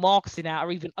email marketing out,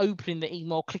 are even opening the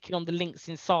email, clicking on the links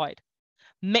inside?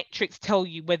 Metrics tell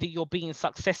you whether you're being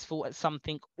successful at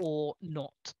something or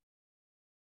not.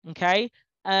 Okay.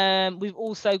 We've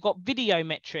also got video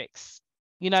metrics.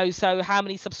 You know, so how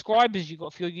many subscribers you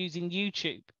got if you're using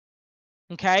YouTube.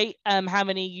 Okay. How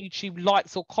many YouTube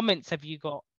likes or comments have you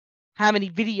got? How many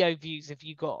video views have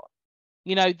you got?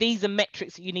 You know, these are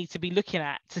metrics that you need to be looking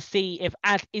at to see if,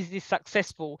 is this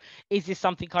successful? Is this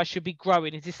something I should be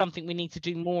growing? Is this something we need to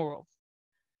do more of?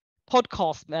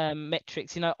 Podcast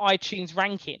metrics, you know, iTunes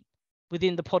ranking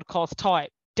within the podcast type,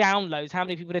 downloads, how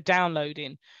many people are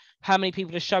downloading, how many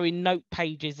people are showing note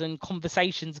pages and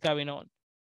conversations going on.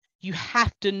 You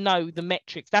have to know the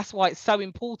metrics. That's why it's so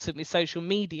important with social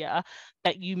media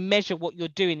that you measure what you're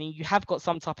doing, and you have got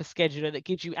some type of scheduler that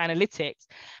gives you analytics,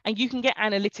 and you can get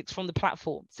analytics from the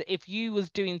platform. So if you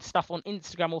was doing stuff on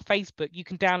Instagram or Facebook, you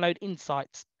can download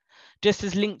insights, just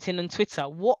as LinkedIn and Twitter.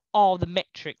 What are the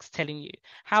metrics telling you?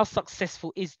 How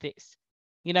successful is this?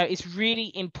 You know, it's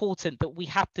really important that we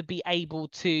have to be able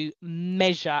to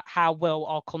measure how well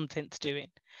our content's doing.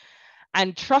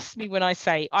 And trust me when I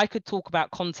say I could talk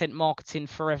about content marketing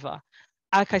forever.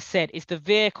 Like I said, it's the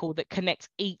vehicle that connects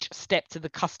each step to the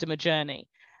customer journey.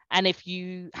 And if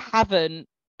you haven't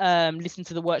listened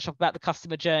to the workshop about the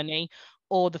customer journey,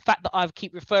 or the fact that I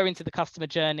keep referring to the customer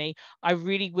journey, I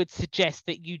really would suggest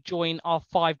that you join our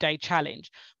 5-day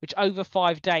challenge, which over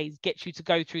 5 days gets you to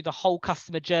go through the whole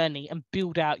customer journey and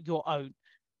build out your own.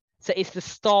 So it's the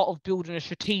start of building a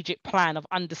strategic plan of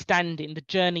understanding the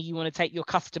journey you want to take your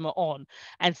customer on,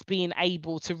 and being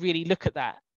able to really look at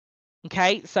that.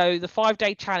 Okay, so the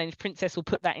 5-day challenge, Princess will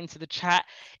put that into the chat.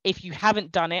 If you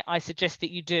haven't done it, I suggest that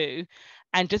you do.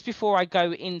 And just before I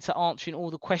go into answering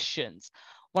all the questions,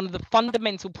 one of the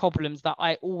fundamental problems that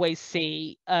I always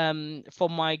see from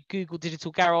my Google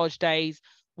Digital Garage days,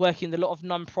 working with a lot of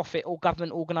non-profit or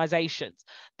government organizations,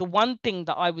 the one thing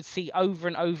that I would see over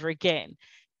and over again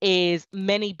is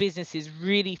many businesses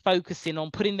really focusing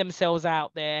on putting themselves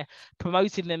out there,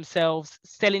 promoting themselves,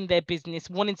 selling their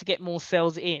business, wanting to get more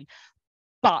sales in,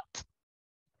 but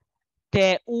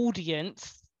their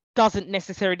audience doesn't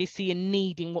necessarily see a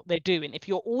need in what they're doing. If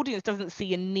your audience doesn't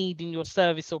see a need in your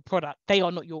service or product, they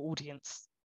are not your audience.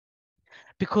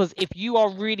 Because if you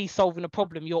are really solving a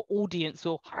problem, your audience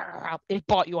will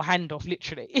bite your hand off,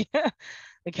 literally.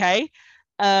 Okay.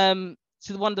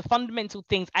 So one of the fundamental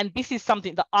things, and this is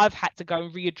something that I've had to go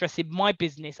and readdress in my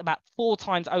business about 4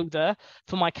 times over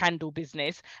for my candle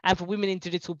business, and for Women in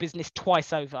Digital business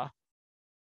twice over.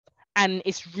 And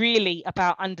it's really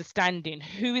about understanding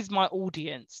who is my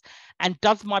audience, and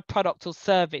does my product or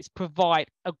service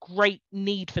provide a great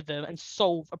need for them and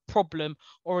solve a problem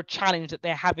or a challenge that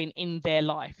they're having in their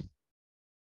life.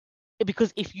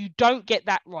 Because if you don't get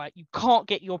that right, you can't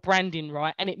get your branding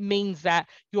right, and it means that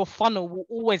your funnel will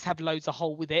always have loads of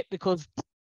hole with it. Because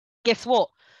guess what?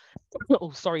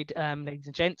 Oh, sorry, ladies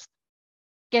and gents.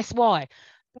 Guess why?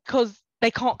 Because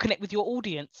they can't connect with your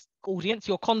audience,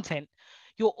 your content.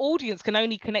 Your audience can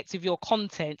only connect with your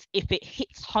content if it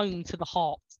hits home to the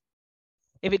heart.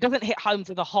 If it doesn't hit home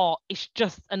to the heart, it's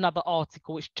just another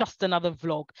article, it's just another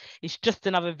vlog, it's just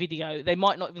another video. They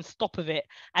might not even stop of it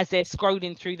as they're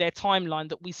scrolling through their timeline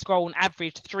that we scroll on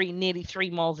average nearly 3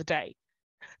 miles a day.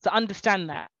 So understand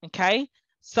that, okay?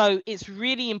 So it's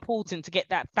really important to get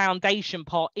that foundation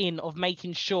part in of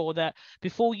making sure that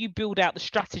before you build out the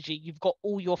strategy, you've got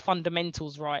all your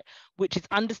fundamentals right, which is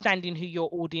understanding who your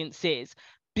audience is,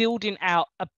 building out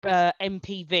a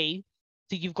MPV,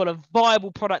 so you've got a viable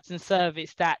product and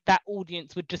service that that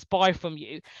audience would just buy from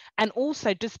you, and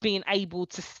also just being able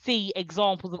to see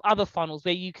examples of other funnels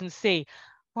where you can see,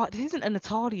 right, this isn't a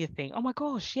Natalia thing. Oh my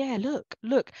gosh, yeah,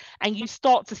 look. And you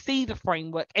start to see the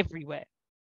framework everywhere.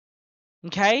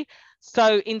 Okay,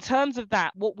 so in terms of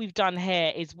that, what we've done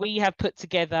here is we have put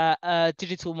together a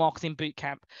digital marketing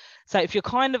bootcamp. So if you're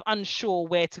kind of unsure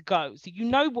where to go, so you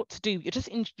know what to do, you're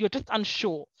just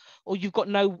unsure, or you've got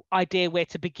no idea where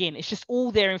to begin. It's just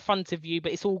all there in front of you,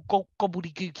 but it's all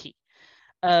gobbledygooky,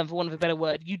 for want of a better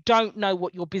word. You don't know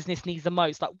what your business needs the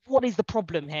most. Like, what is the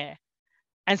problem here?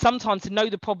 And sometimes to know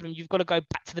the problem, you've got to go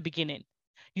back to the beginning.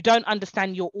 You don't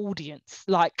understand your audience.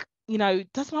 Like,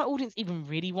 does my audience even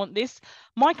really want this?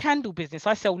 My candle business,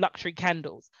 I sell luxury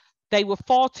candles. They were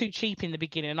far too cheap in the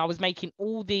beginning. I was making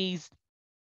all these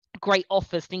great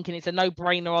offers thinking it's a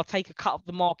no-brainer. I'll take a cut of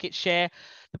the market share.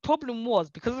 The problem was,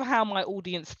 because of how my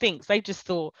audience thinks, they just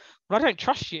thought, well, I don't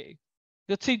trust you.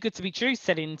 You're too good to be true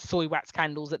selling soy wax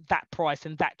candles at that price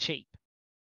and that cheap.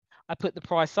 I put the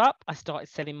price up, I started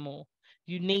selling more.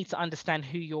 You need to understand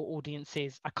who your audience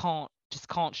is. I can't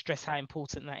stress how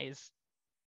important that is.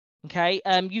 Okay,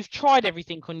 you've tried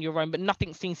everything on your own, but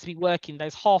nothing seems to be working.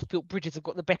 Those half-built bridges have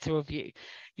got the better of you.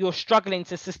 You're struggling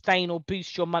to sustain or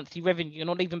boost your monthly revenue. You're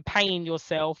not even paying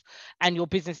yourself, and your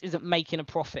business isn't making a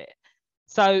profit.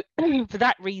 So for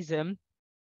that reason,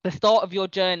 the start of your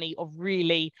journey of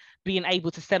really being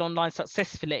able to sell online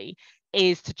successfully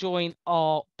is to join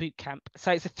our bootcamp.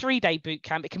 So it's a 3-day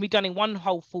bootcamp. It can be done in one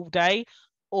whole full day,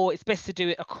 or it's best to do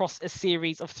it across a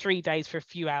series of 3 days for a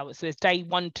few hours. So it's day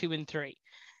 1, 2, and 3.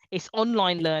 It's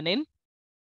online learning.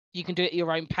 You can do it at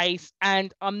your own pace.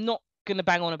 And I'm not going to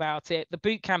bang on about it. The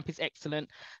bootcamp is excellent.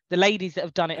 The ladies that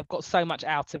have done it have got so much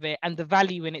out of it, and the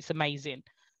value in it's amazing.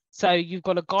 So you've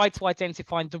got a guide to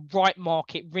identifying the right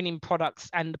market, winning products,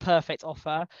 and the perfect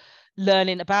offer.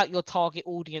 Learning about your target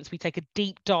audience. We take a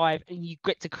deep dive, and you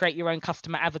get to create your own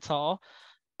customer avatar.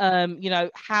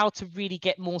 How to really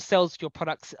get more sales for your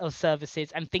products or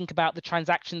services, and think about the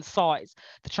transaction size,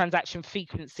 the transaction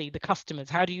frequency, the customers.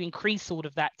 How do you increase all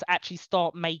of that to actually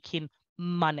start making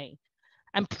money?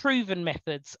 And proven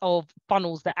methods of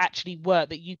funnels that actually work,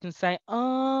 that you can say,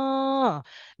 now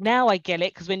I get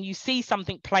it. Because when you see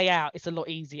something play out, it's a lot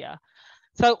easier.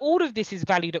 So all of this is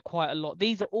valued at quite a lot.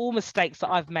 These are all mistakes that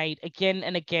I've made again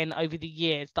and again over the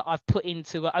years that I've put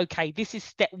into it. Okay, this is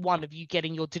step 1 of you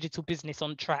getting your digital business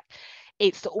on track.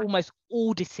 It's to almost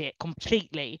audit it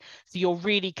completely. So you're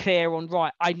really clear on,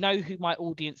 right, I know who my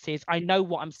audience is. I know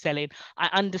what I'm selling. I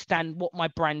understand what my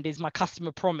brand is, my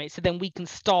customer promise. So then we can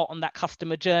start on that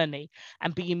customer journey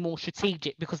and being more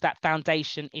strategic, because that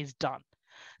foundation is done.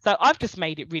 So I've just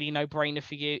made it really no-brainer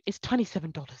for you. It's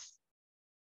 $27.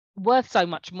 worth so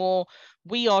much more.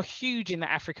 We are huge in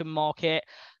the African market.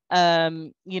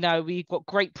 You know, we've got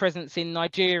great presence in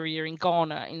Nigeria, in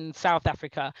Ghana, in South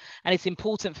Africa, and it's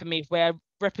important for me, if we're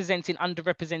representing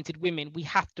underrepresented women, we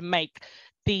have to make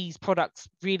these products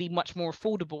really much more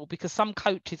affordable, because some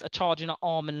coaches are charging an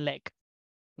arm and leg.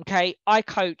 Okay, I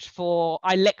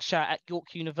lecture at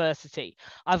York University.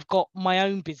 I've got my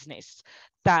own business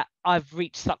that I've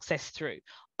reached success through.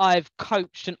 I've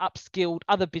coached and upskilled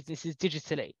other businesses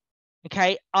digitally.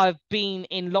 Okay, I've been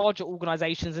in larger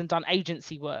organizations and done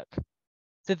agency work.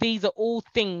 So these are all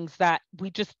things that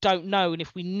we just don't know. And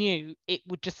if we knew, it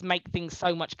would just make things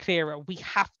so much clearer. We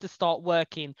have to start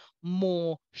working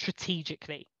more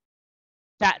strategically.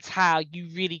 That's how you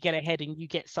really get ahead and you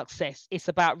get success. It's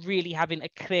about really having a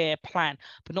clear plan,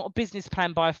 but not a business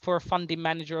plan for a funding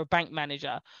manager or a bank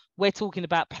manager. We're talking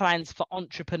about plans for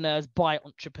entrepreneurs by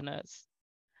entrepreneurs.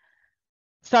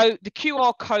 So the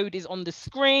QR code is on the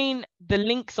screen, the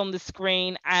link's on the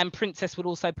screen, and Princess will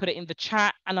also put it in the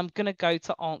chat. And I'm going to go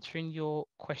to answering your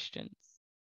questions.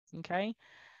 Okay.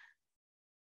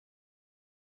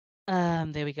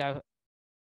 There we go.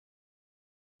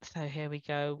 So here we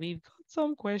go. We've got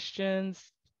some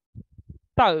questions.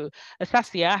 So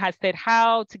Asasia has said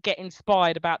how to get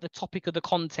inspired about the topic of the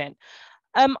content.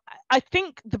 I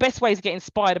think the best way to get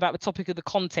inspired about the topic of the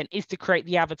content is to create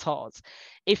the avatars.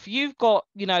 If you've got,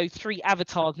 you know, 3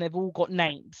 avatars and they've all got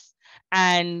names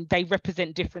and they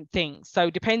represent different things. So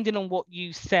depending on what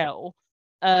you sell,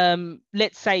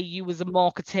 let's say you was a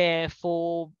marketeer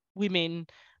for women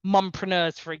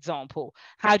mumpreneurs, for example.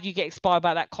 How do you get inspired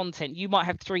about that content? You might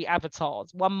have 3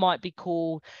 avatars. One might be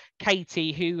called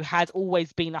Katie, who has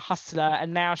always been a hustler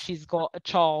and now she's got a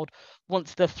child,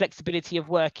 wants the flexibility of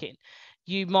working.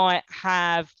 You might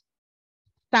have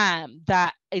Sam,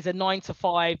 that is a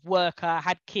 9-to-5 worker,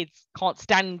 had kids, can't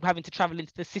stand having to travel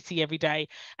into the city every day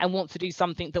and wants to do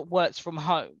something that works from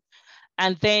home.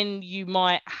 And then you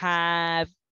might have,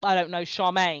 I don't know,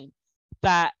 Charmaine,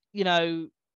 that, you know,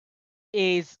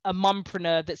 is a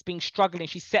mumpreneur that's been struggling.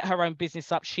 She set her own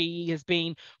business up. She has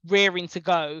been rearing to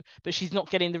go, but she's not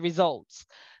getting the results.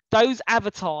 Those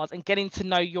avatars and getting to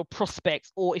know your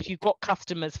prospects, or if you've got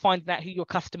customers, finding out who your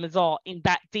customers are in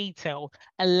that detail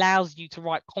allows you to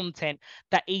write content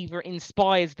that either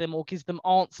inspires them or gives them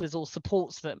answers or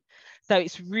supports them. So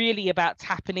it's really about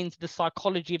tapping into the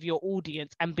psychology of your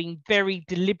audience and being very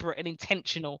deliberate and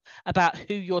intentional about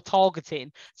who you're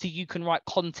targeting so you can write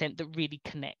content that really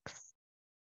connects.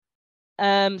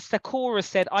 Sakura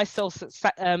said, I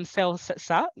tongue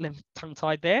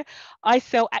tied there. I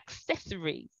sell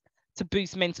accessories to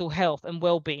boost mental health and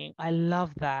well-being. I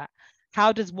love that.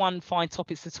 How does one find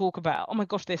topics to talk about? Oh my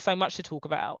gosh, there's so much to talk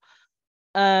about.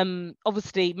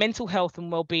 Obviously, mental health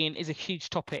and well-being is a huge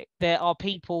topic. There are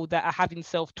people that are having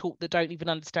self-talk that don't even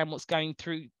understand what's going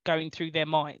through their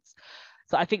minds.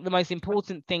 So I think the most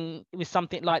important thing with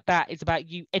something like that is about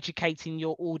you educating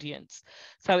your audience.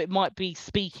 So it might be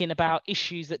speaking about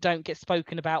issues that don't get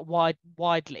spoken about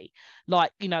widely,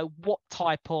 like, you know, what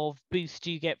type of boost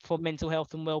do you get for mental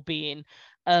health and well-being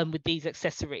with these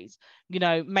accessories? You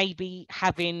know, maybe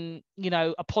having, you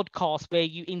know, a podcast where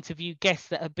you interview guests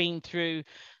that have been through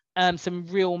some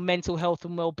real mental health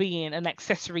and well-being, and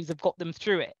accessories have got them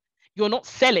through it. You're not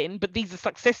selling, but these are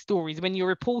success stories. When you're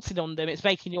reporting on them, it's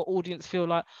making your audience feel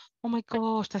like, oh my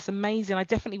gosh, that's amazing. I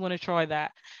definitely want to try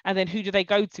that. And then who do they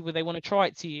go to when they want to try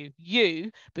it to you?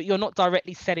 You, but you're not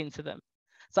directly selling to them.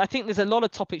 So I think there's a lot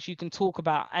of topics you can talk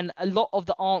about, and a lot of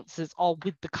the answers are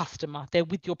with the customer. They're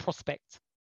with your prospect.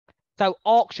 So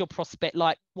ask your prospect,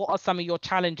 like, what are some of your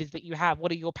challenges that you have?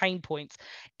 What are your pain points?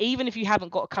 Even if you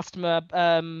haven't got a customer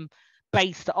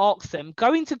base to ask them,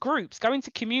 go into groups, go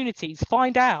into communities,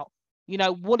 find out, you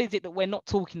know, what is it that we're not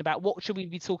talking about? What should we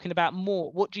be talking about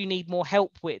more? What do you need more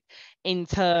help with in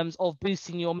terms of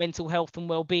boosting your mental health and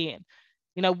well-being?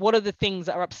 You know, what are the things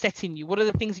that are upsetting you? What are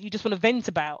the things that you just want to vent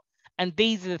about? And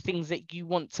these are the things that you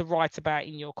want to write about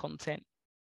in your content.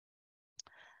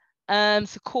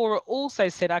 Sakura also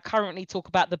said, I currently talk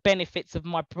about the benefits of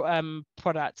my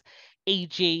product,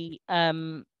 e.g.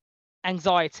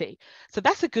 Anxiety. So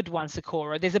that's a good one,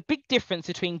 Sakura. There's a big difference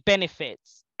between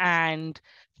benefits and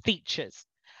features,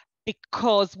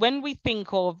 because when we think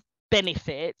of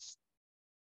benefits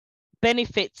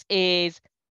is,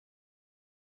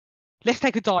 let's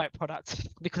take a diet product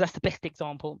because that's the best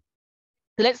example.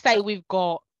 So let's say we've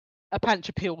got a bunch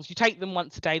of pills. You take them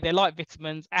once a day. They're like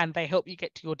vitamins and they help you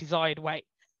get to your desired weight.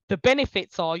 The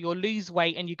benefits are you'll lose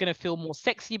weight and you're going to feel more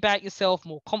sexy about yourself,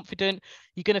 more confident.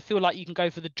 You're going to feel like you can go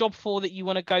for the job for that you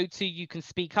want to go to. You can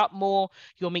speak up more.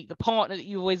 You'll meet the partner that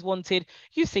you always wanted.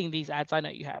 You've seen these ads. I know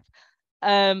you have.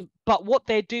 But what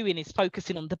they're doing is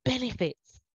focusing on the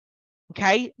benefits,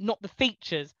 okay, not the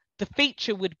features. The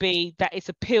feature would be that it's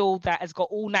a pill that has got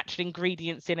all natural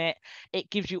ingredients in it. It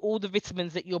gives you all the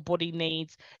vitamins that your body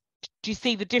needs. Do you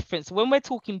see the difference? When we're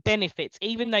talking benefits,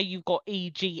 even though you've got,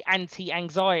 e.g.,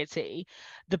 anti-anxiety,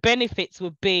 the benefits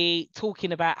would be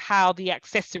talking about how the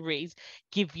accessories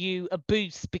give you a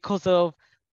boost because of,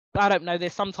 I don't know,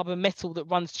 there's some type of metal that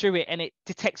runs through it and it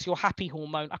detects your happy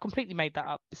hormone. I completely made that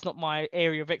up. It's not my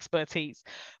area of expertise,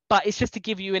 but it's just to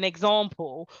give you an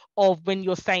example of when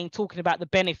you're saying, talking about the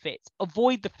benefits.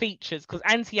 Avoid the features, because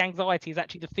anti-anxiety is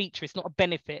actually the feature. It's not a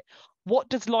benefit. What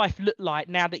does life look like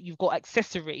now that you've got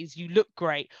accessories? You look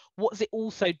great. What's it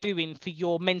also doing for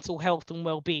your mental health and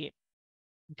well-being?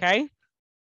 Okay.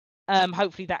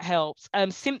 Hopefully that helps.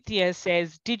 Cynthia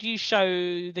says, did you show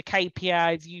the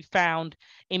KPIs you found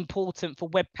important for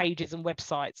web pages and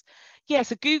websites? Yeah,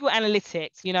 so Google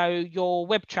Analytics, you know, your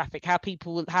web traffic,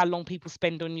 how long people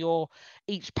spend on your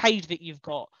each page that you've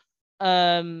got,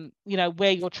 you know,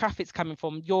 where your traffic's coming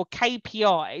from, your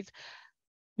KPIs.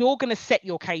 You're going to set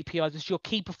your KPIs as your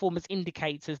key performance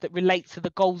indicators that relate to the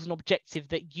goals and objectives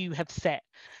that you have set.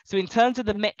 So in terms of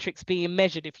the metrics being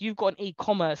measured, if you've got an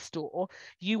e-commerce store,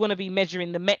 you want to be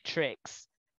measuring the metrics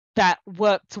that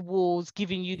work towards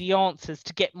giving you the answers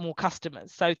to get more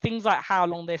customers. So things like how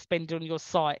long they're spending on your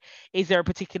site. Is there a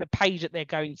particular page that they're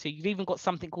going to? You've even got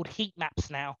something called heat maps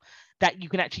now that you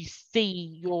can actually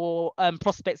see your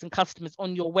prospects and customers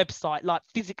on your website, like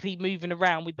physically moving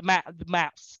around with the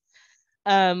mouse.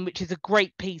 Which is a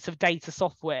great piece of data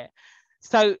software.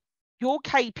 So your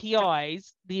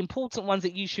KPIs, the important ones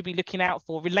that you should be looking out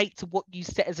for, relate to what you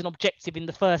set as an objective in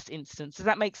the first instance. Does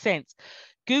that make sense?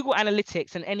 Google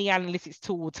Analytics and any analytics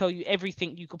tool will tell you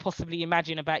everything you could possibly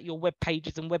imagine about your web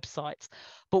pages and websites.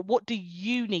 But what do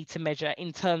you need to measure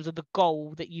in terms of the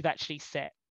goal that you've actually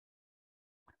set?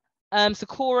 So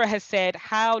Cora has said,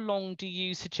 how long do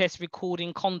you suggest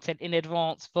recording content in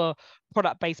advance for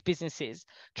product-based businesses?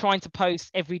 Trying to post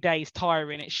every day is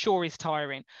tiring. It sure is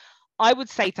tiring. I would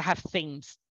say to have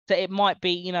themes. So it might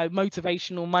be, you know,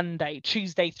 motivational Monday,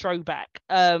 Tuesday throwback,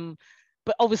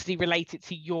 but obviously related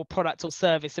to your product or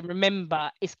service. And remember,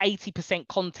 it's 80%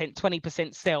 content,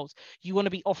 20% sales. You want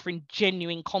to be offering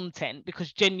genuine content,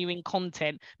 because genuine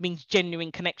content means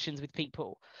genuine connections with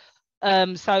people.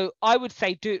 So I would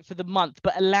say do it for the month,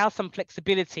 but allow some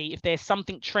flexibility. If there's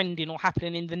something trending or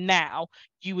happening in the now,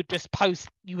 you would just post,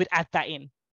 you would add that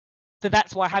in. So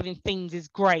that's why having themes is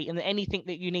great, and anything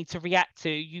that you need to react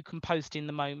to, you can post in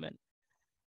the moment.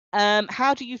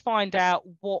 How do you find out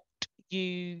what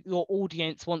your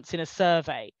audience wants in a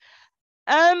survey?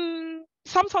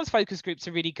 Sometimes focus groups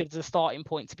are really good as a starting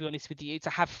point, to be honest with you,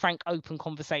 to have frank, open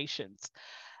conversations.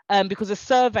 Because a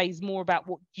survey is more about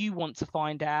what you want to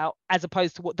find out as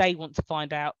opposed to what they want to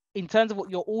find out. In terms of what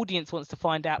your audience wants to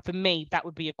find out, for me, that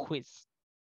would be a quiz.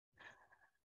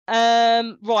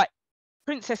 Right.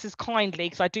 Princesses kindly,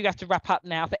 because I do have to wrap up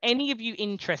now. For any of you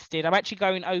interested, I'm actually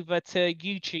going over to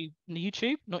YouTube,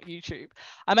 not YouTube.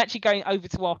 I'm actually going over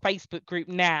to our Facebook group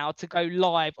now to go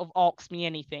live of Ask Me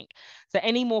Anything. So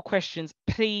any more questions,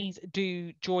 please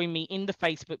do join me in the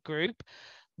Facebook group,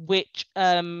 which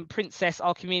Princess,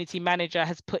 our community manager,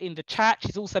 has put in the chat.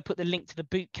 She's also put the link to the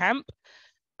bootcamp.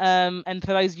 And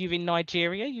for those of you in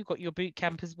Nigeria, you've got your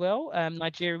bootcamp as well.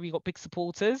 Nigeria, we've got big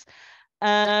supporters.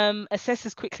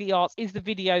 Assessors quickly asked, is the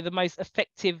video the most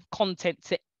effective content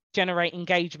to generate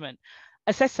engagement?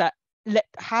 Assessor,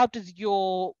 how does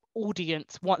your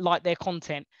audience like their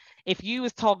content? If you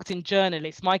was targeting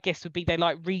journalists, my guess would be they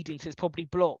like reading, so it's probably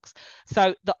blogs.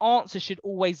 So the answer should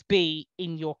always be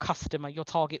in your customer, your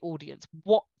target audience.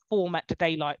 What format do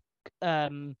they like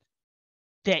their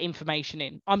information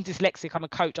in? I'm dyslexic, I'm a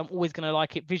coach, I'm always going to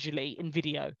like it visually in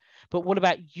video. But what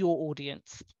about your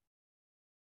audience?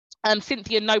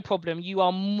 Cynthia, no problem. You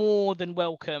are more than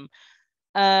welcome.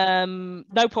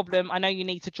 No problem. I know you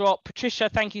need to drop. Patricia,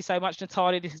 thank you so much.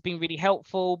 Natalia, this has been really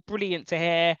helpful. Brilliant to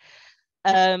hear.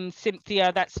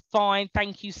 Cynthia, that's fine.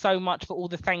 Thank you so much for all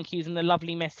the thank yous and the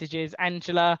lovely messages.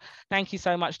 Angela, thank you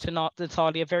so much to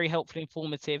Natalia. Very helpful,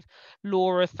 informative.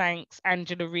 Laura, thanks.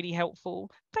 Angela, really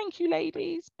helpful. Thank you,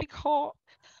 ladies. Big heart.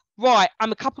 Right,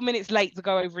 I'm a couple minutes late to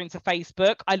go over into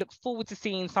Facebook. I look forward to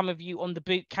seeing some of you on the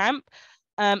boot camp.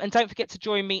 And don't forget to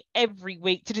join me every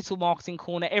week, Digital Marketing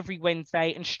Corner, every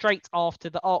Wednesday, and straight after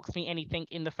the Ask Me Anything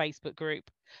in the Facebook group.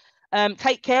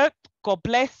 Take care. God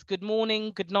bless. Good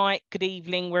morning, good night, good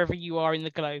evening, wherever you are in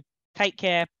the globe. Take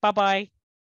care. Bye-bye.